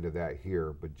dive into that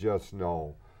here, but just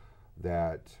know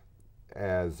that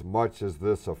as much as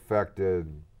this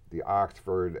affected the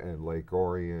Oxford and Lake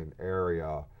Orion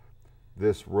area,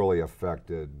 this really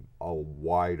affected a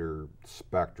wider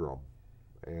spectrum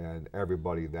and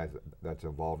everybody that's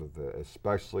involved with it,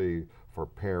 especially for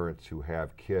parents who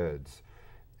have kids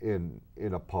in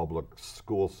a public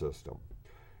school system.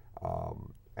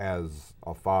 As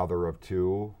a father of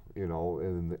two,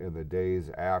 in the days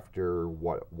after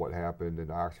what happened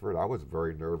in Oxford, I was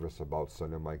very nervous about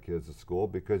sending my kids to school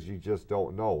because you just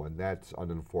don't know, and that's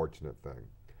an unfortunate thing.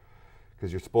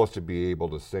 Because you're supposed to be able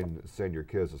to send your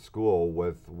kids to school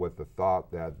with the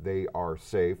thought that they are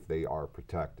safe, they are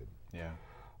protected. Yeah.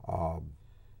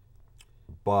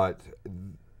 But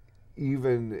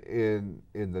even in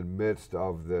the midst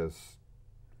of this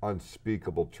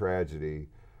unspeakable tragedy,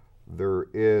 there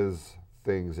is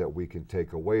things that we can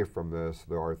take away from this.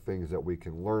 There are things that we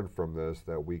can learn from this,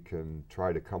 that we can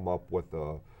try to come up with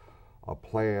a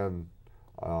plan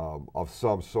of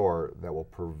some sort that will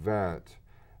prevent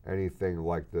anything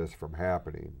like this from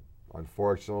happening.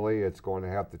 Unfortunately, it's going to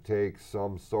have to take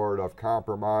some sort of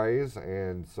compromise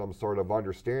and some sort of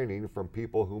understanding from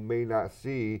people who may not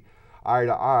see eye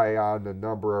to eye on a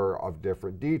number of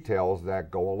different details that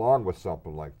go along with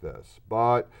something like this.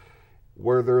 But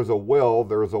where there's a will,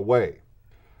 there's a way.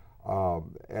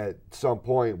 At some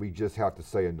point, we just have to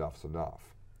say enough's enough.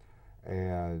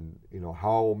 And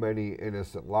how many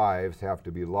innocent lives have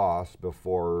to be lost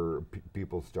before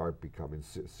people start becoming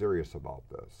serious about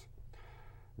this?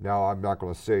 Now, I'm not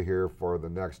going to sit here for the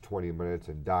next 20 minutes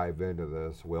and dive into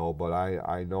this, Will, but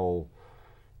I know,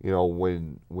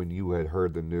 when you had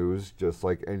heard the news, just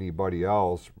like anybody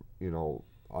else,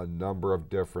 a number of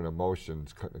different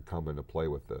emotions come into play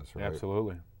with this, right?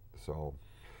 Absolutely. So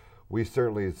we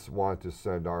certainly want to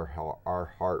send our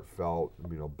heartfelt,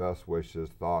 best wishes,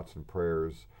 thoughts, and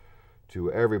prayers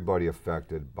to everybody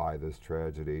affected by this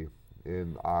tragedy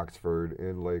in Oxford,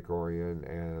 in Lake Orion,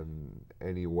 and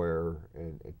anywhere,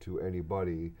 and to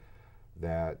anybody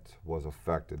that was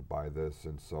affected by this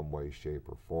in some way, shape,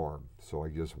 or form. So I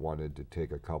just wanted to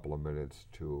take a couple of minutes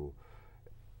to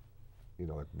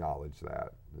acknowledge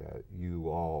that you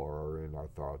all are in our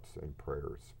thoughts and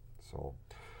prayers. So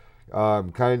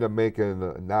kind of making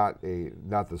not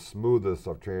the smoothest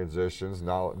of transitions,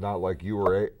 not like you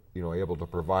were able to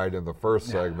provide in the first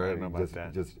segment,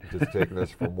 just taking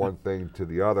this from one thing to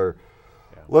the other.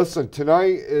 Yeah. Listen,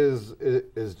 tonight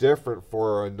is different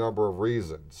for a number of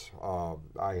reasons.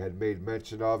 I had made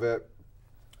mention of it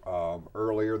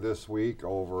earlier this week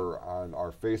over on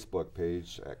our Facebook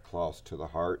page at Clouse to the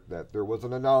Heart that there was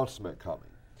an announcement coming.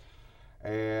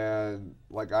 And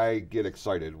I get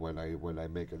excited when I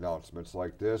make announcements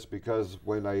like this, because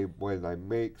when I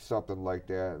make something like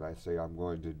that and I say I'm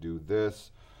going to do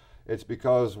this, it's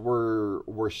because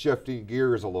we're shifting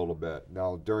gears a little bit.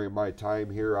 Now, during my time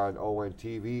here on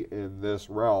ONTV in this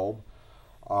realm,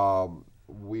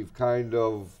 we've kind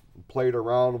of played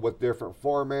around with different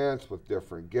formats, with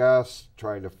different guests,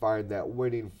 trying to find that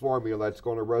winning formula that's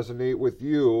going to resonate with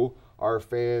you, our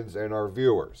fans, and our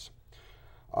viewers.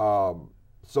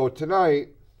 So tonight,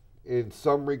 in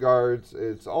some regards,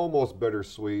 it's almost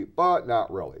bittersweet, but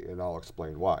not really, and I'll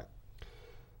explain why.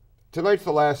 Tonight's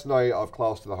the last night of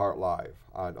Clouse to the Heart Live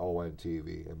on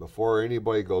ONTV, and before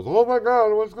anybody goes, oh my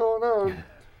God, what's going on?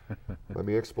 Let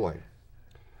me explain.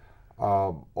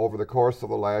 Over the course of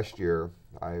the last year,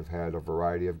 I've had a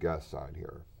variety of guests on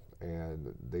here,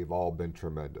 and they've all been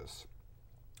tremendous.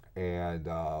 And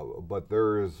but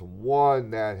there's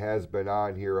one that has been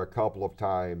on here a couple of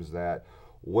times that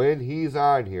when he's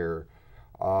on here,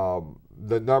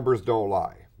 the numbers don't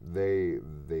lie. They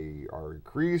are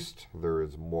increased. There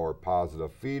is more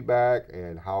positive feedback,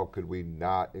 and how could we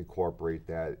not incorporate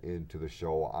that into the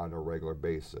show on a regular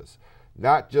basis?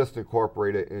 Not just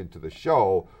incorporate it into the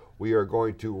show, we are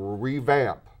going to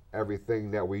revamp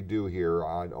everything that we do here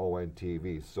on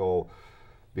ONTV. So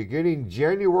beginning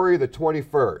January the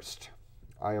 21st,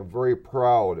 I am very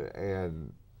proud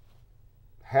and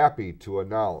happy to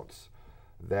announce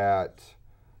that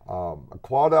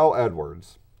Quadell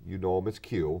Edwards, you know him as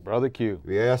Q. Brother Q.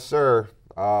 Yes, sir.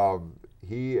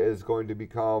 He is going to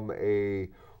become a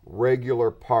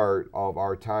regular part of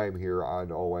our time here on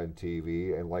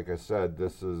ONTV. And like I said,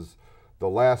 this is the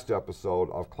last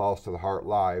episode of Clouse to the Heart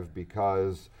Live,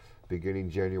 because beginning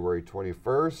January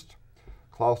 21st,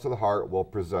 Clouse to the Heart will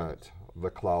present the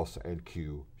Clouse and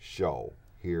Q show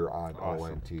here on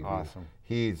ONTV. Awesome.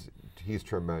 He's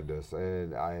tremendous,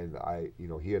 and I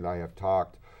he and I have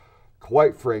talked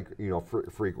quite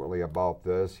frequently about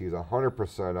this. He's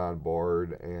 100% on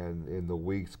board, and in the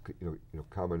weeks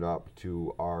coming up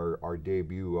to our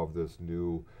debut of this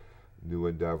new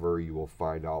endeavor, you will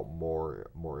find out more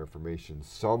information.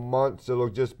 Some months it'll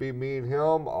just be me and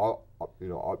him.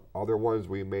 Other ones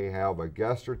we may have a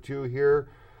guest or two here,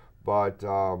 but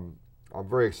I'm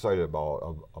very excited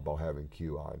about having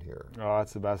Q on here. Oh,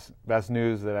 that's the best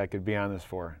news that I could be on this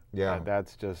for. Yeah,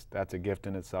 that's a gift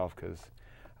in itself, because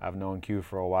I've known Q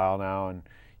for a while now, and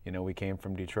we came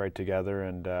from Detroit together,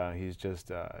 and he's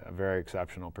just a very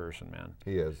exceptional person, man.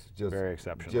 He is just very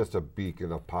exceptional, just a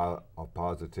beacon of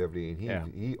positivity,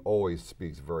 and he always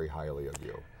speaks very highly of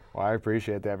you. Well, I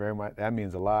appreciate that very much. That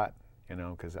means a lot,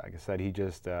 because like I said, he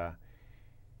just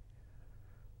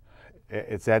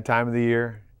it's that time of the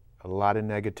year, a lot of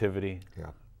negativity.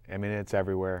 Yeah, I mean, it's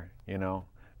everywhere,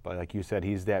 but like you said,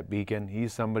 he's that beacon.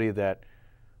 He's somebody that,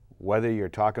 whether you're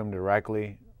talking to him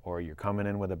directly or you're coming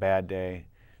in with a bad day,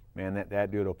 man,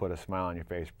 that dude will put a smile on your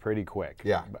face pretty quick.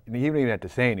 Yeah. But you don't even have to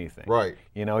say anything. Right.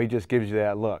 He just gives you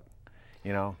that look.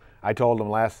 I told him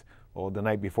the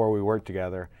night before we worked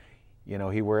together,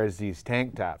 he wears these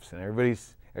tank tops, and everybody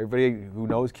who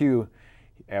knows Q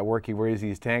at work, he wears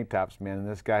these tank tops, man, and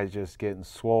this guy's just getting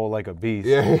swole like a beast.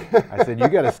 Yeah. I said, you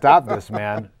got to stop this,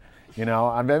 man. I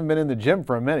haven't been in the gym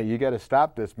for a minute. You got to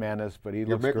stop this, man. But he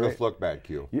looks great. You're making us look bad,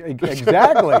 Q. Yeah,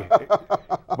 exactly.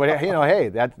 But hey,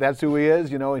 that's who he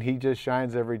is, and he just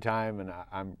shines every time. And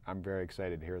I'm very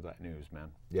excited to hear that news, man.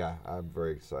 Yeah, I'm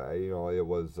very excited.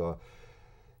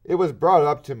 It was brought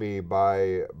up to me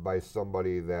by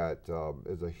somebody that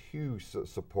is a huge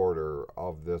supporter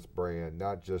of this brand,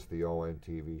 not just the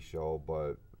ONTV show,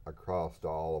 but across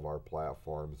all of our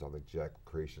platforms on the Jack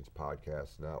Creations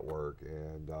Podcast Network.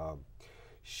 And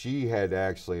she had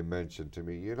actually mentioned to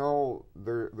me,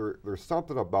 there's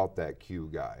something about that Q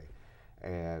guy,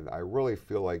 and I really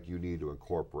feel like you need to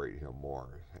incorporate him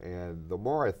more. And the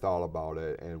more I thought about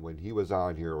it, and when he was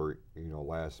on here,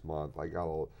 last month, I got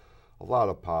a lot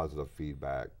of positive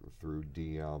feedback through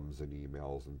DMs and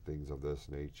emails and things of this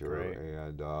nature. Right.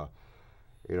 And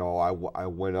I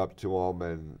went up to him,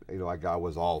 and I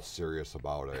was all serious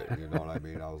about it. You know what I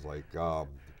mean? I was like,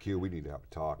 Q, we need to have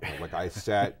a talk. I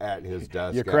sat at his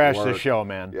desk. You crashed the show,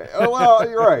 man. Yeah, well,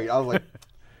 you're right. I was like,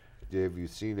 have you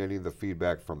seen any of the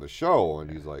feedback from the show?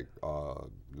 And he's like,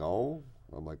 no.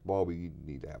 I'm like, well, we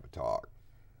need to have a talk.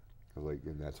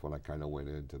 And that's when I kind of went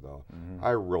into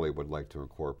I really would like to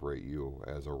incorporate you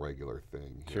as a regular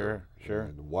thing here. Sure.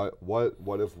 And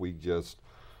what if we just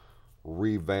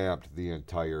revamped the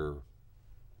entire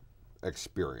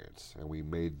experience, and we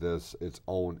made this its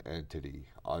own entity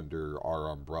under our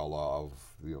umbrella of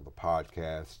the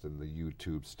podcast and the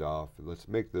YouTube stuff, and let's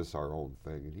make this our own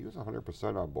thing. And he was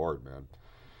 100% on board, man.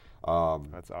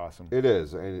 That's awesome. It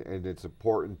is, and it's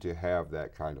important to have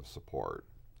that kind of support.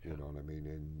 You know what I mean?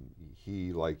 And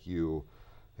he, like you,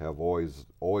 have always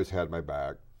had my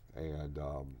back, and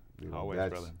always,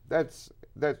 brother.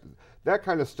 That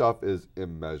kind of stuff is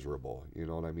immeasurable. You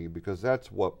know what I mean? Because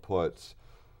that's what puts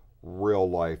real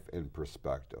life in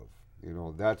perspective.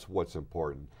 That's what's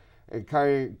important. And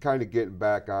kind of getting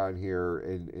back on here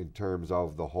in terms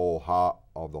of the whole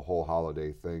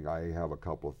holiday thing, I have a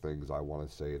couple of things I want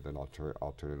to say. Then I'll turn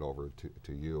it over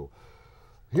to you.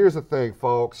 Here's the thing,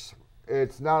 folks.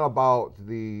 It's not about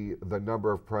the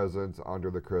number of presents under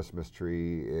the Christmas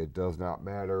tree. It does not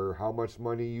matter how much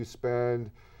money you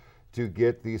spend to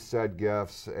get these said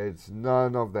gifts. It's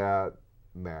none of that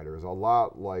matters. A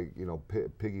lot like,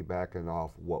 piggybacking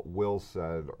off what Will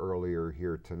said earlier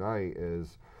here tonight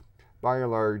is, by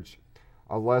and large,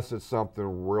 unless it's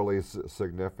something really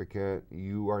significant,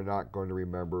 you are not going to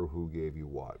remember who gave you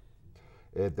what.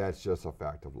 That's just a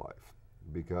fact of life.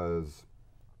 Because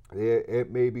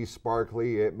It may be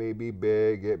sparkly, it may be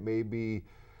big, it may be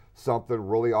something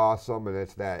really awesome, and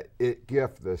it's that it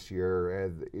gift this year,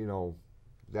 and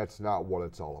that's not what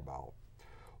it's all about.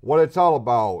 What it's all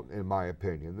about, in my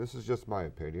opinion, this is just my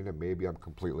opinion, and maybe I'm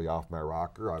completely off my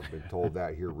rocker. I've been told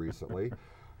that here recently.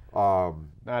 Not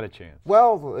a chance.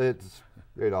 Well,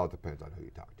 it all depends on who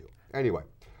you talk to. Anyway,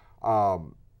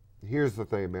 here's the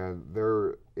thing, man.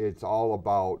 It's all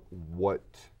about what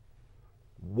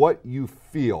you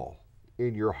feel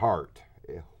in your heart,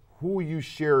 who you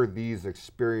share these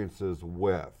experiences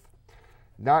with.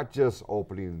 Not just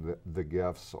opening the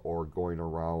gifts or going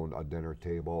around a dinner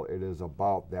table. It is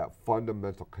about that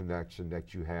fundamental connection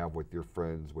that you have with your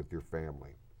friends, with your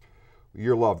family,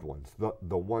 your loved ones,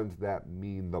 the ones that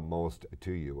mean the most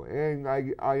to you. And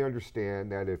I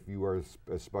understand that if you are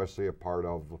especially a part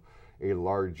of a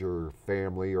larger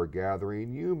family or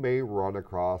gathering, you may run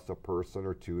across a person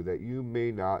or two that you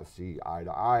may not see eye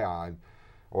to eye on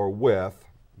or with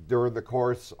during the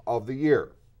course of the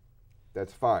year.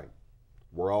 That's fine.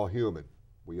 We're all human.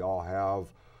 We all have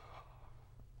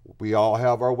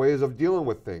our ways of dealing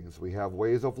with things. We have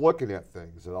ways of looking at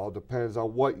things. It all depends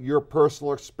on what your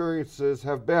personal experiences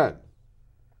have been.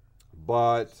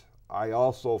 But I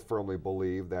also firmly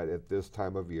believe that at this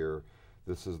time of year,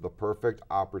 this is the perfect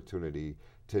opportunity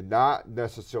to not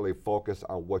necessarily focus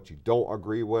on what you don't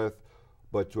agree with,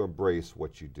 but to embrace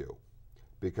what you do.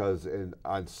 Because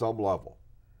on some level,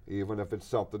 even if it's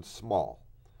something small,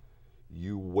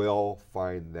 you will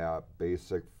find that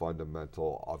basic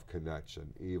fundamental of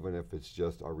connection, even if it's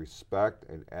just a respect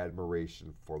and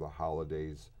admiration for the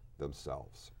holidays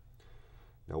themselves.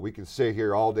 Now, we can sit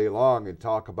here all day long and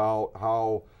talk about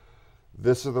how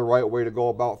this is the right way to go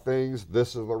about things,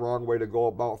 this is the wrong way to go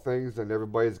about things, and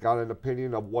everybody's got an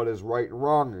opinion of what is right and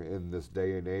wrong in this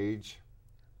day and age,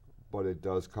 but it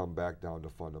does come back down to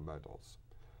fundamentals.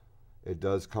 It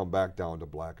does come back down to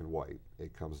black and white.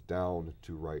 It comes down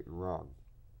to right and wrong.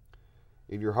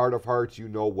 In your heart of hearts, you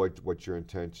know what your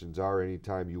intentions are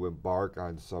anytime you embark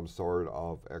on some sort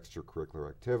of extracurricular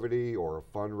activity or a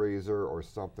fundraiser or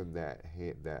something that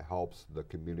helps the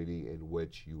community in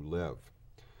which you live.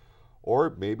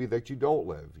 Or maybe that you don't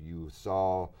live. You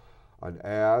saw an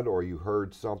ad or you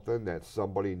heard something that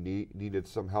somebody needed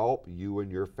some help. You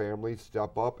and your family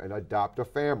step up and adopt a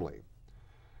family.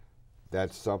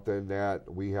 That's something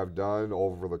that we have done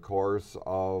over the course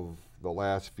of the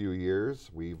last few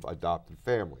years. We've adopted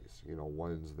families,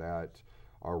 ones that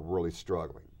are really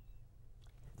struggling.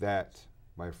 That,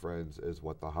 my friends, is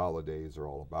what the holidays are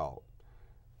all about.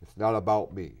 It's not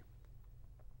about me.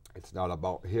 It's not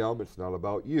about him. It's not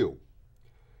about you.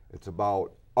 It's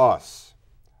about us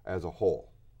as a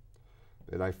whole.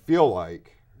 And I feel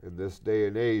like in this day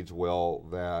and age, Will,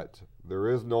 that there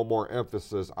is no more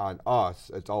emphasis on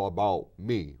us. It's all about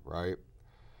me, right?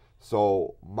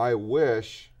 So my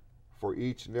wish for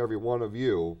each and every one of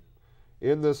you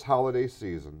in this holiday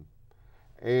season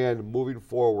and moving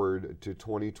forward to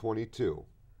 2022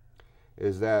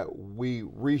 is that we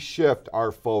reshift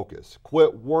our focus.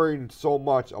 Quit worrying so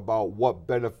much about what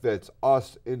benefits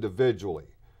us individually,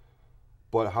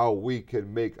 but how we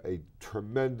can make a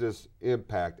tremendous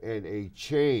impact and a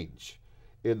change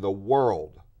in the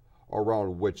world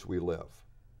around which we live.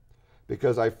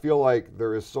 Because I feel like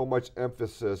there is so much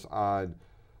emphasis on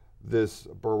this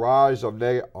barrage of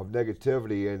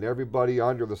negativity, and everybody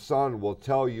under the sun will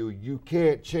tell you, you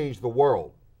can't change the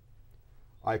world.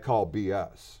 I call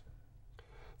BS.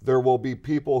 There will be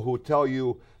people who tell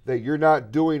you that you're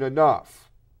not doing enough.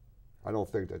 I don't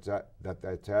think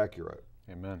that's accurate.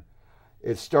 Amen.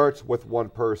 It starts with one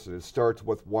person. It starts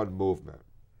with one movement.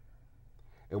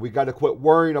 And we got to quit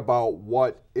worrying about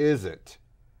what isn't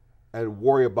and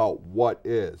worry about what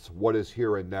is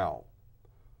here and now.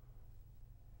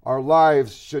 Our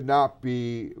lives should not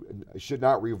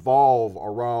revolve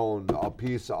around a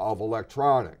piece of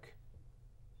electronic.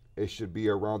 It should be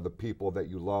around the people that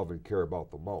you love and care about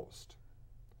the most.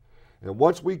 And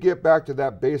once we get back to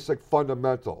that basic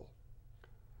fundamental,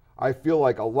 I feel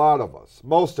like a lot of us,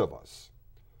 most of us,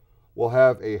 will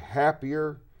have a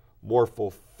happier, more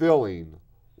fulfilling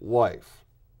life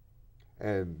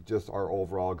and just our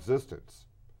overall existence.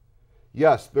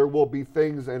 Yes, there will be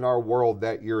things in our world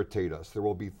that irritate us. There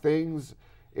will be things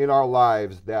in our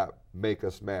lives that make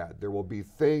us mad. There will be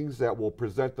things that will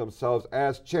present themselves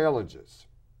as challenges.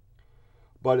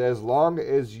 But as long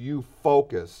as you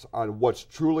focus on what's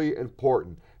truly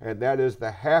important, and that is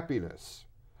the happiness,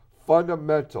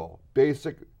 fundamental,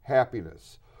 basic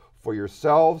happiness for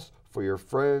yourselves, for your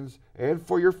friends, and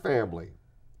for your family.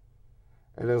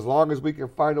 And as long as we can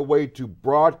find a way to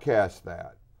broadcast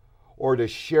that, or to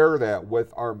share that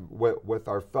with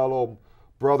our fellow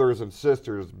brothers and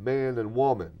sisters, man and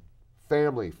woman,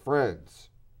 family, friends,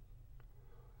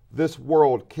 this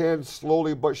world can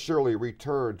slowly but surely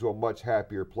return to a much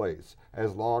happier place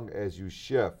as long as you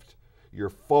shift your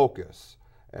focus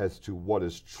as to what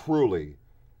is truly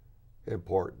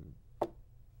important.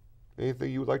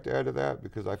 Anything you would like to add to that?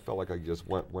 Because I felt like I just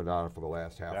went on for the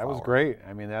last half hour. That was great.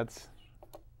 I mean, that's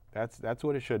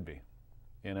what it should be,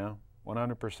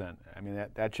 100%. I mean,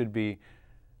 that should be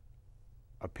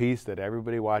a piece that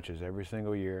everybody watches every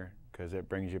single year, because it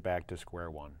brings you back to square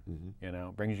one.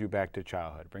 Brings you back to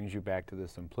childhood, brings you back to the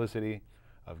simplicity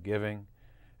of giving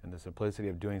and the simplicity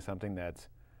of doing something that's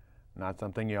not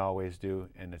something you always do,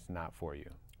 and it's not for you.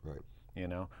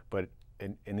 Right. But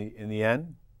in the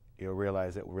end, you'll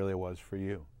realize it really was for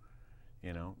you.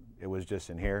 It was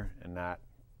just in here and not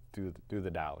through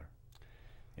the dollar.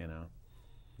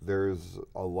 There's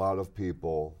a lot of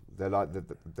people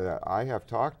that I have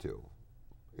talked to,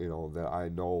 that I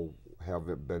know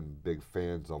haven't been big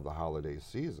fans of the holiday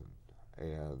season.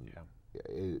 And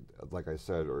like I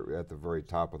said, or at the very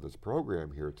top of this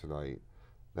program here tonight,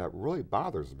 that really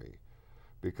bothers me,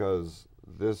 because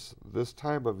this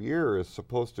time of year is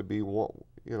supposed to be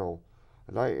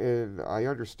and I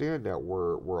understand that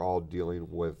we're all dealing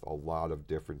with a lot of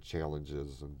different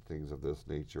challenges and things of this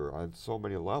nature on so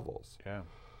many levels. Yeah,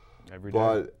 every day.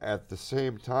 But at the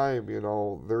same time,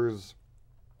 there's,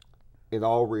 in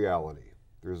all reality,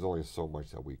 there's only so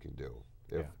much that we can do.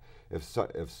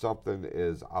 If something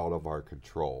is out of our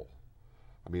control,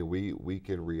 I mean, we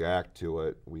can react to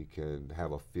it, we can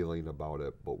have a feeling about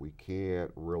it, but we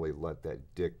can't really let that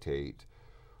dictate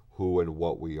who and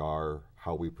what we are,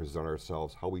 how we present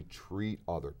ourselves, how we treat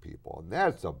other people. And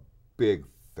that's a big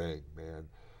thing, man,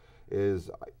 is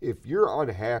if you're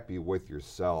unhappy with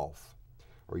yourself,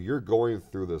 or you're going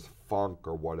through this funk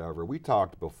or whatever. We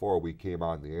talked before we came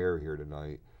on the air here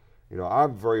tonight.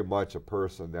 I'm very much a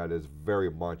person that is very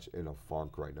much in a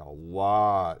funk right now. A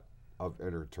lot of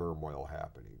inner turmoil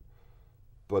happening.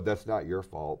 But that's not your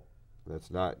fault.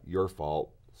 That's not your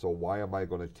fault. So why am I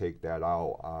going to take that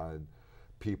out on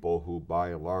people who, by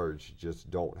and large, just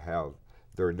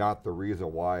they're not the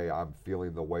reason why I'm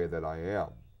feeling the way that I am.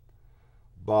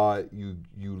 But you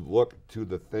look to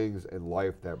the things in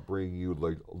life that bring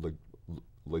you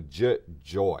legit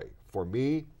joy. For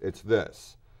me, it's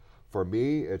this. For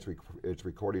me, it's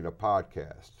recording a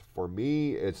podcast. For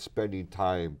me, it's spending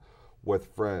time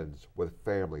with friends, with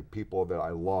family, people that I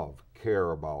love,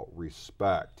 care about,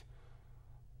 respect.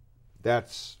 That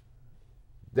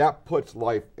puts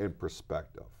life in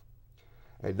perspective.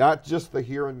 And not just the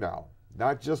here and now,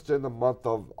 not just in the month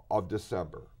of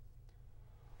December,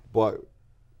 but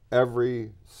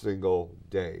every single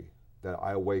day that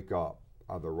I wake up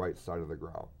on the right side of the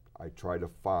ground, I try to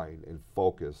find and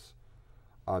focus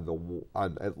on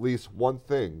at least one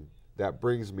thing that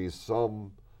brings me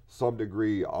some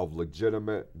degree of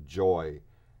legitimate joy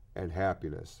and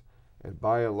happiness. And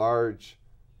by and large,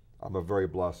 I'm a very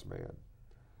blessed man,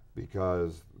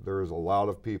 because there's a lot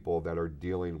of people that are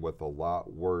dealing with a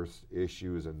lot worse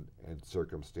issues and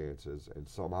circumstances, and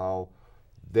somehow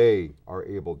they are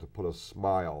able to put a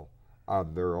smile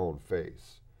on their own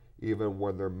face, even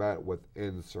when they're met with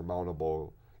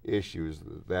insurmountable issues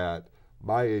that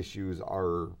my issues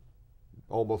are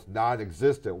almost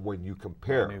non-existent when you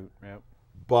compare. Yep.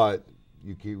 But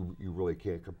you really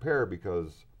can't compare,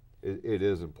 because it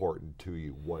is important to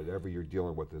you. Whatever you're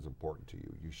dealing with is important to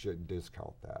you. You shouldn't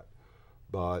discount that.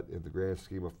 But in the grand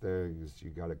scheme of things, you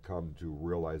got to come to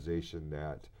realization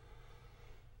that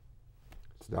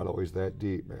it's not always that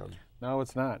deep, man. No,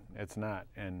 it's not. It's not.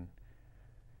 And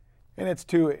it's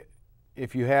too,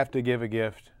 if you have to give a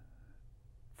gift,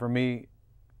 for me,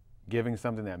 giving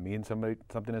something that means something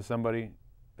to somebody,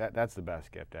 that's the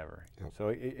best gift ever. Yep. So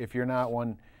if you're not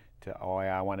one to,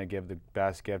 I want to give the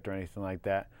best gift or anything like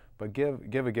that, but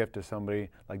give a gift to somebody.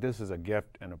 Like, this is a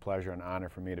gift and a pleasure and honor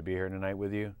for me to be here tonight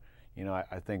with you.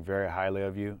 I think very highly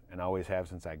of you, and always have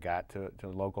since I got to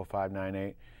Local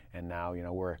 598, and now,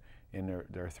 we're in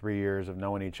their 3 years of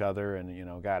knowing each other,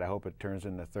 and, God, I hope it turns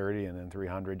into 30 and then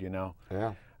 300,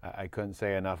 Yeah. I couldn't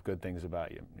say enough good things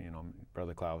about you,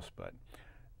 Brother Clouse. But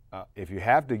if you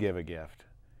have to give a gift,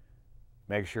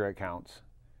 make sure it counts.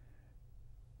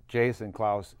 Jason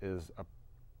Clouse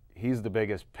he's the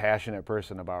biggest passionate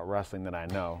person about wrestling that I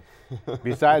know,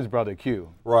 besides Brother Q.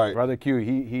 Right. Brother Q,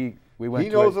 he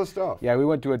knows his stuff. Yeah, we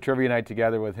went to a trivia night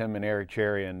together with him and Eric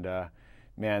Cherry, and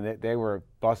man, they were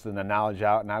busting the knowledge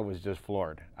out, and I was just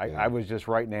floored. I was just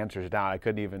writing answers down. I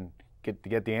couldn't even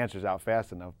get the answers out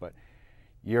fast enough, but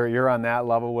you're on that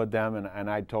level with them, and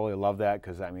I totally love that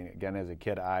because, I mean, again, as a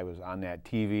kid, I was on that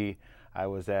TV. I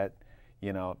was at,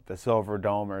 you know, the Silver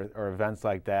Dome or events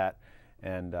like that.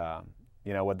 And,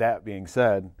 you know, with that being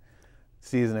said,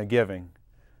 season of giving,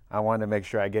 I wanted to make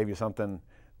sure I gave you something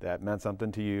that meant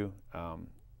something to you.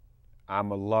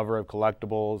 I'm a lover of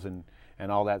collectibles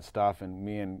and all that stuff, and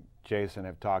me and Jason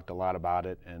have talked a lot about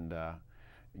it. And,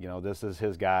 you know, this is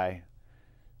his guy,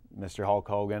 Mr. Hulk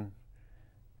Hogan.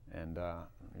 And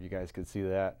you guys could see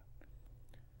that.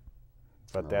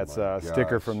 But that's a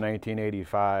sticker from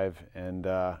 1985. And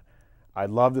I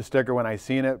loved the sticker when I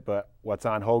seen it, but what's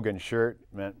on Hogan's shirt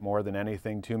meant more than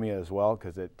anything to me as well,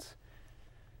 because it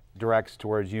directs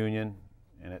towards Union,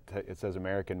 and it says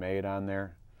American Made on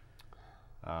there.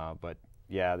 But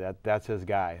yeah, that's his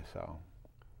guy, so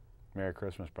Merry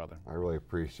Christmas, brother. I really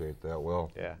appreciate that,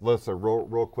 Will. Yeah. Listen,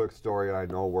 real quick story. I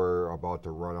know we're about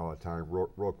to run out of time.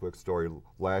 Real quick story.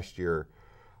 Last year,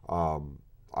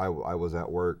 I was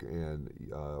at work, and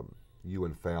you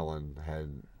and Fallon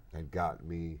had gotten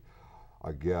me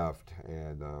a gift,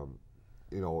 and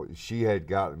you know, she had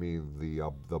gotten me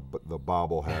the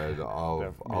bobblehead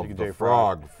of the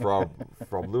frog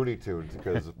from Looney Tunes,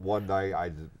 because one night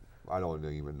I don't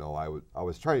even know, I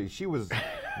was trying. She was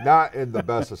not in the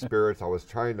best of spirits. I was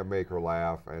trying to make her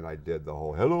laugh, and I did the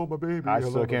whole "Hello, my baby." I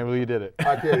still can't believe you did it.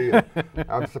 I can't either.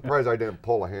 I'm surprised I didn't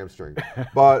pull a hamstring.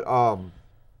 But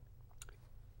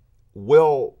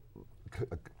Will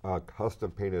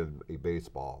custom painted a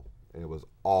baseball, and it was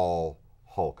all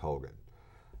Hulk Hogan.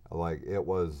 Like, it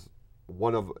was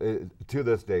to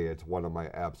this day, it's one of my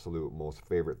absolute most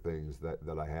favorite things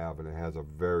that I have, and it has a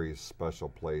very special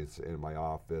place in my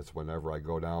office whenever I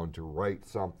go down to write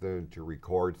something, to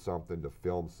record something, to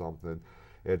film something.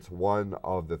 It's one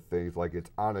of the things, like,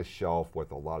 it's on a shelf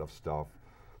with a lot of stuff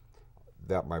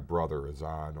that my brother is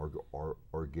on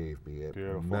or gave me. It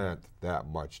Beautiful. Meant that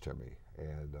much to me.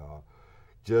 And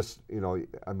just, you know,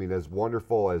 I mean, as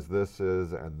wonderful as this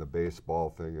is and the baseball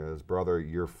thing is, brother,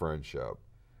 your friendship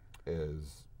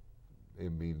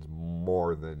it means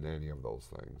more than any of those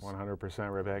things.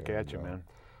 100% right back at you, man.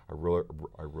 I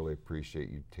really appreciate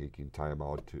you taking time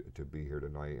out to be here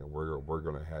tonight, and we're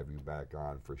going to have you back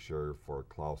on for sure for a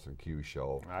Clouse and Q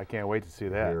show. I can't wait to see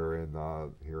that here in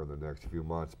the next few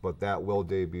months. But that will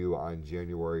debut on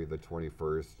January the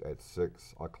 21st at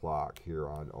 6 o'clock here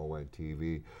on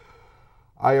ONTV.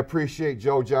 I appreciate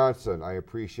Joe Johnson. I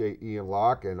appreciate Ian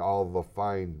Locke and all the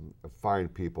fine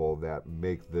people that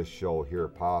make this show here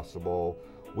possible.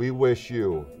 We wish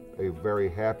you a very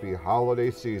happy holiday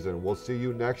season. We'll see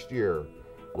you next year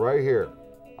right here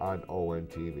on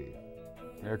ONTV.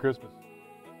 Merry Christmas.